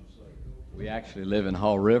careful what you say. We actually live in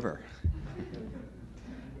Hall River.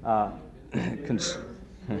 What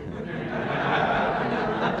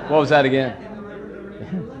was that again?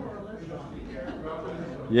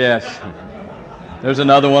 Yes. There's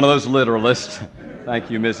another one of those literalists. Thank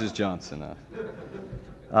you, Mrs. Johnson.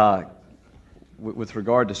 With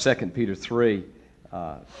regard to 2 Peter 3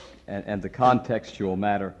 and the contextual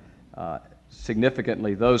matter,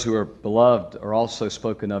 significantly, those who are beloved are also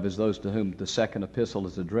spoken of as those to whom the second epistle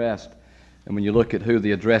is addressed. And when you look at who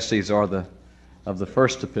the addressees are of the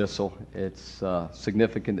first epistle, it's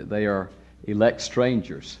significant that they are elect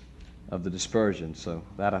strangers of the dispersion. So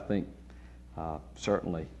that, I think,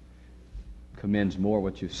 certainly commends more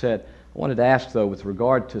what you've said. I wanted to ask, though, with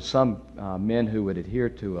regard to some men who would adhere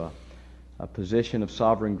to a position of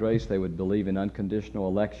sovereign grace, they would believe in unconditional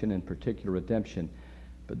election and particular redemption.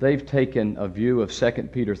 But they've taken a view of 2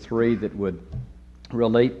 Peter 3 that would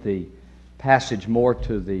relate the passage more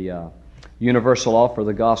to the universal offer of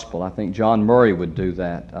the gospel. I think John Murray would do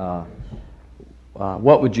that.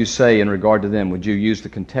 What would you say in regard to them? Would you use the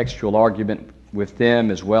contextual argument with them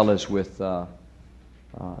as well as with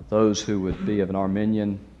those who would be of an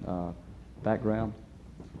Arminian background?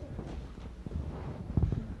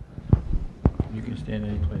 You can stand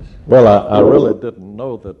any place. Well, I really didn't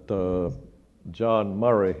know that John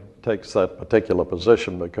Murray takes that particular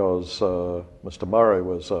position because Mr. Murray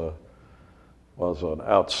was an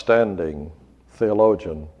outstanding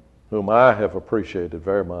theologian whom I have appreciated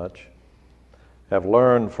very much, have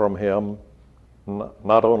learned from him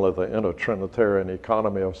not only the inter-Trinitarian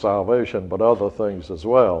economy of salvation, but other things as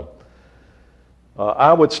well.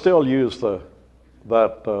 I would still use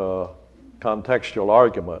that contextual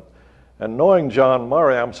argument. And knowing John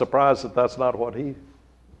Murray, I'm surprised that that's not what he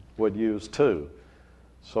would use too.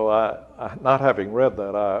 So not having read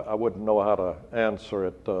that, I wouldn't know how to answer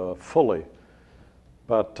it fully.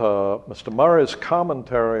 But Mr. Murray's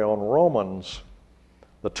commentary on Romans,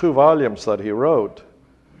 the 2 volumes that he wrote,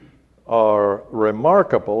 are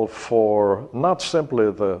remarkable for not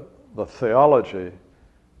simply the theology,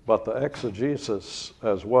 but the exegesis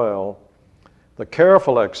as well, the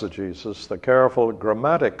careful exegesis, the careful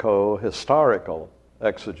grammatico-historical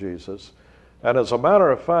exegesis. And as a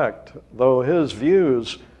matter of fact, though his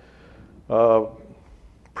views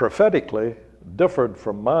prophetically differed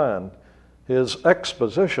from mine, his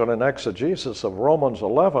exposition and exegesis of Romans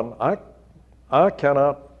 11, I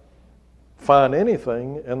cannot find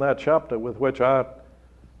anything in that chapter with which I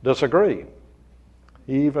disagree.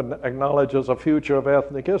 He even acknowledges a future of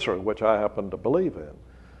ethnic Israel, which I happen to believe in.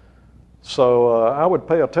 So I would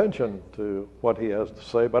pay attention to what he has to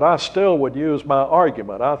say, but I still would use my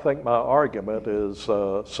argument. I think my argument is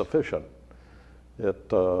sufficient.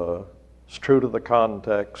 It's true to the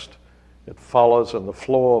context. It follows in the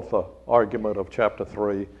flow of the argument of chapter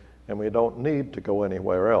 3, and we don't need to go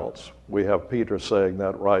anywhere else. We have Peter saying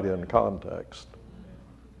that right in context.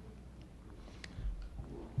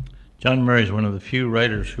 John Murray is one of the few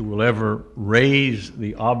writers who will ever raise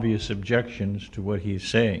the obvious objections to what he's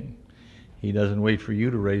saying. He doesn't wait for you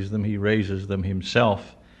to raise them, he raises them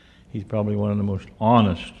himself. He's probably one of the most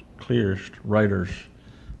honest, clearest writers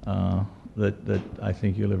that I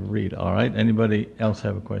think you'll ever read. All right, anybody else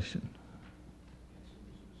have a question?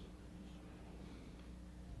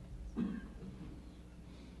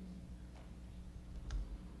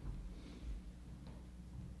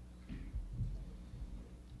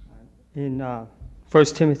 In 1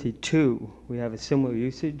 Timothy 2, we have a similar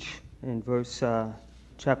usage in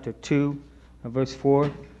chapter 2, verse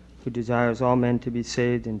 4, who desires all men to be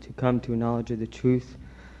saved and to come to a knowledge of the truth.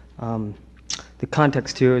 The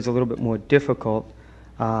context here is a little bit more difficult.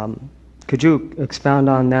 Could you expound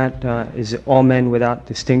on that? Is it all men without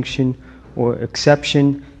distinction or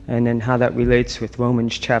exception? And then how that relates with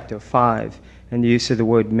Romans chapter 5 and the use of the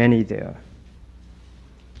word many there.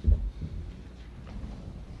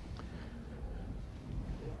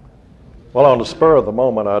 Well, on the spur of the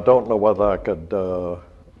moment, I don't know whether I could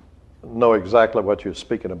know exactly what you're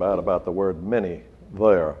speaking about the word many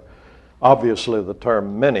there. Obviously, the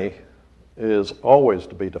term many is always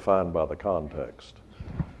to be defined by the context.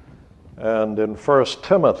 And in 1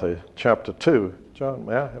 Timothy chapter 2, John,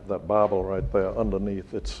 may I have that Bible right there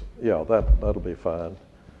underneath? That'll be fine.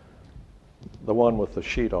 The one with the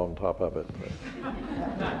sheet on top of it.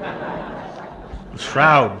 The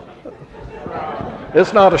shroud.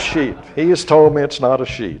 It's not a sheet. He's told me it's not a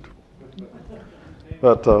sheet.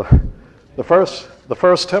 But the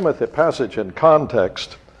first Timothy passage in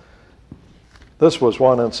context, this was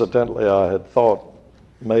one, incidentally, I had thought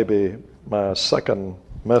maybe my second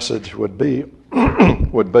message would be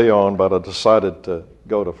on, but I decided to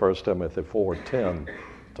go to 1 Timothy 4:10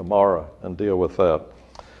 tomorrow and deal with that.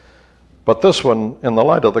 But this one, in the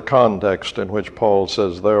light of the context in which Paul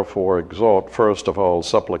says, therefore exhort first of all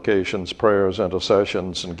supplications, prayers,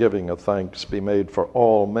 intercessions, and giving of thanks be made for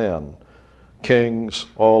all men, kings,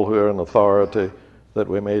 all who are in authority, that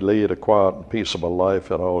we may lead a quiet and peaceable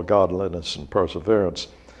life in all godliness and perseverance.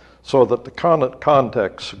 So that the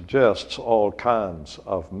context suggests all kinds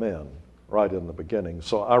of men right in the beginning.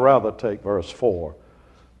 So I rather take verse 4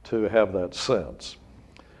 to have that sense.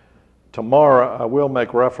 Tomorrow I will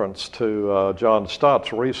make reference to John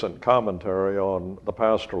Stott's recent commentary on the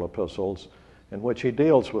pastoral epistles, in which he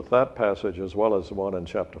deals with that passage as well as the one in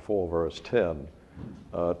chapter 4, verse 10,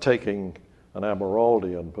 taking an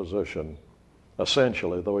Amyraldian position,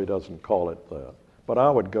 essentially, though he doesn't call it that. But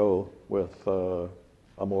I would go with a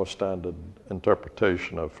more standard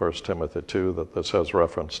interpretation of 1 Timothy 2, that this has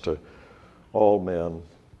reference to all men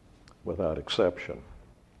without exception.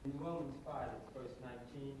 In Romans 5, it's verse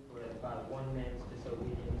 19, where by one man's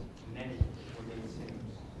disobedience, many were made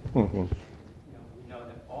sinners. Mm-hmm. We know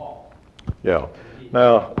that all. Yeah.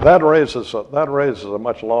 Now that raises a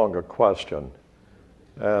much longer question,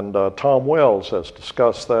 and Tom Wells has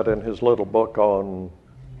discussed that in his little book on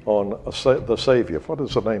the Savior. What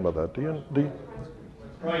is the name of that? Do you?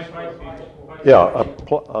 Yeah,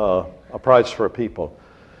 a price for people.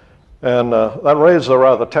 And that raises a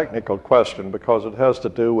rather technical question because it has to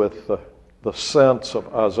do with the sense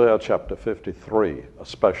of Isaiah chapter 53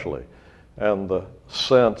 especially, and the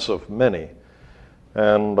sense of many.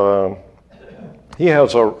 And he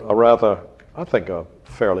has a rather, I think, a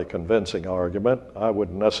fairly convincing argument. I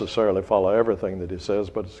wouldn't necessarily follow everything that he says,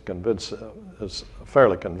 but it's a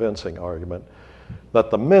fairly convincing argument that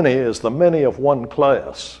the many is the many of one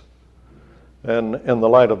class. And in the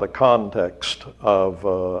light of the context of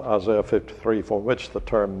Isaiah 53, for which the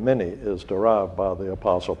term many is derived by the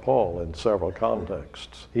Apostle Paul in several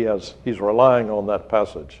contexts, he's relying on that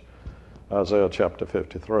passage, Isaiah chapter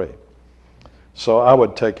 53. So I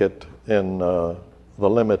would take it in the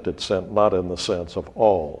limited sense, not in the sense of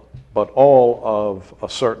all, but all of a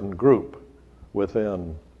certain group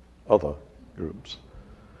within other groups.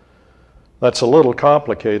 That's a little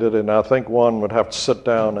complicated, and I think one would have to sit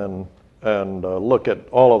down and look at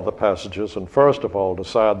all of the passages and first of all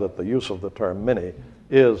decide that the use of the term many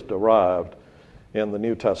is derived in the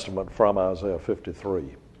New Testament from Isaiah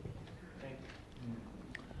 53.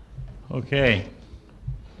 Okay.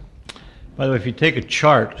 By the way, if you take a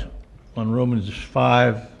chart on Romans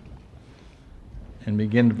 5 and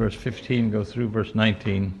begin to verse 15, go through verse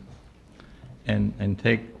 19, and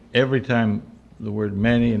take every time the word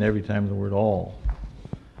many and every time the word all,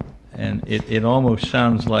 and it almost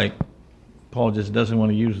sounds like Paul just doesn't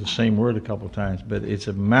want to use the same word a couple of times, but it's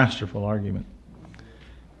a masterful argument.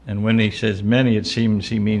 And when he says many, it seems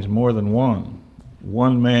he means more than one.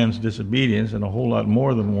 One man's disobedience and a whole lot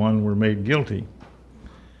more than one were made guilty.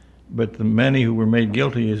 But the many who were made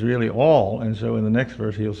guilty is really all, and so in the next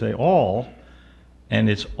verse he'll say all, and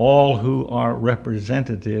it's all who are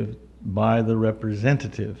representative by the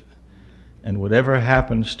representative. And whatever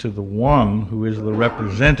happens to the one who is the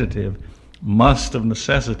representative must of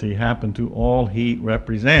necessity happen to all he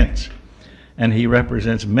represents. And he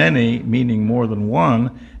represents many, meaning more than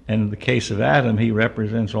one, and in the case of Adam, he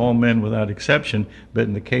represents all men without exception, but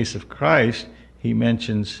in the case of Christ, he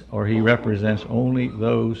mentions, or he represents only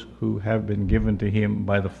those who have been given to him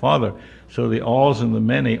by the Father. So the alls and the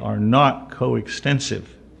many are not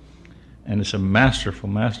coextensive. And it's a masterful,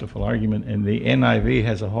 masterful argument, and the NIV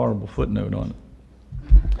has a horrible footnote on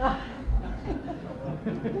it.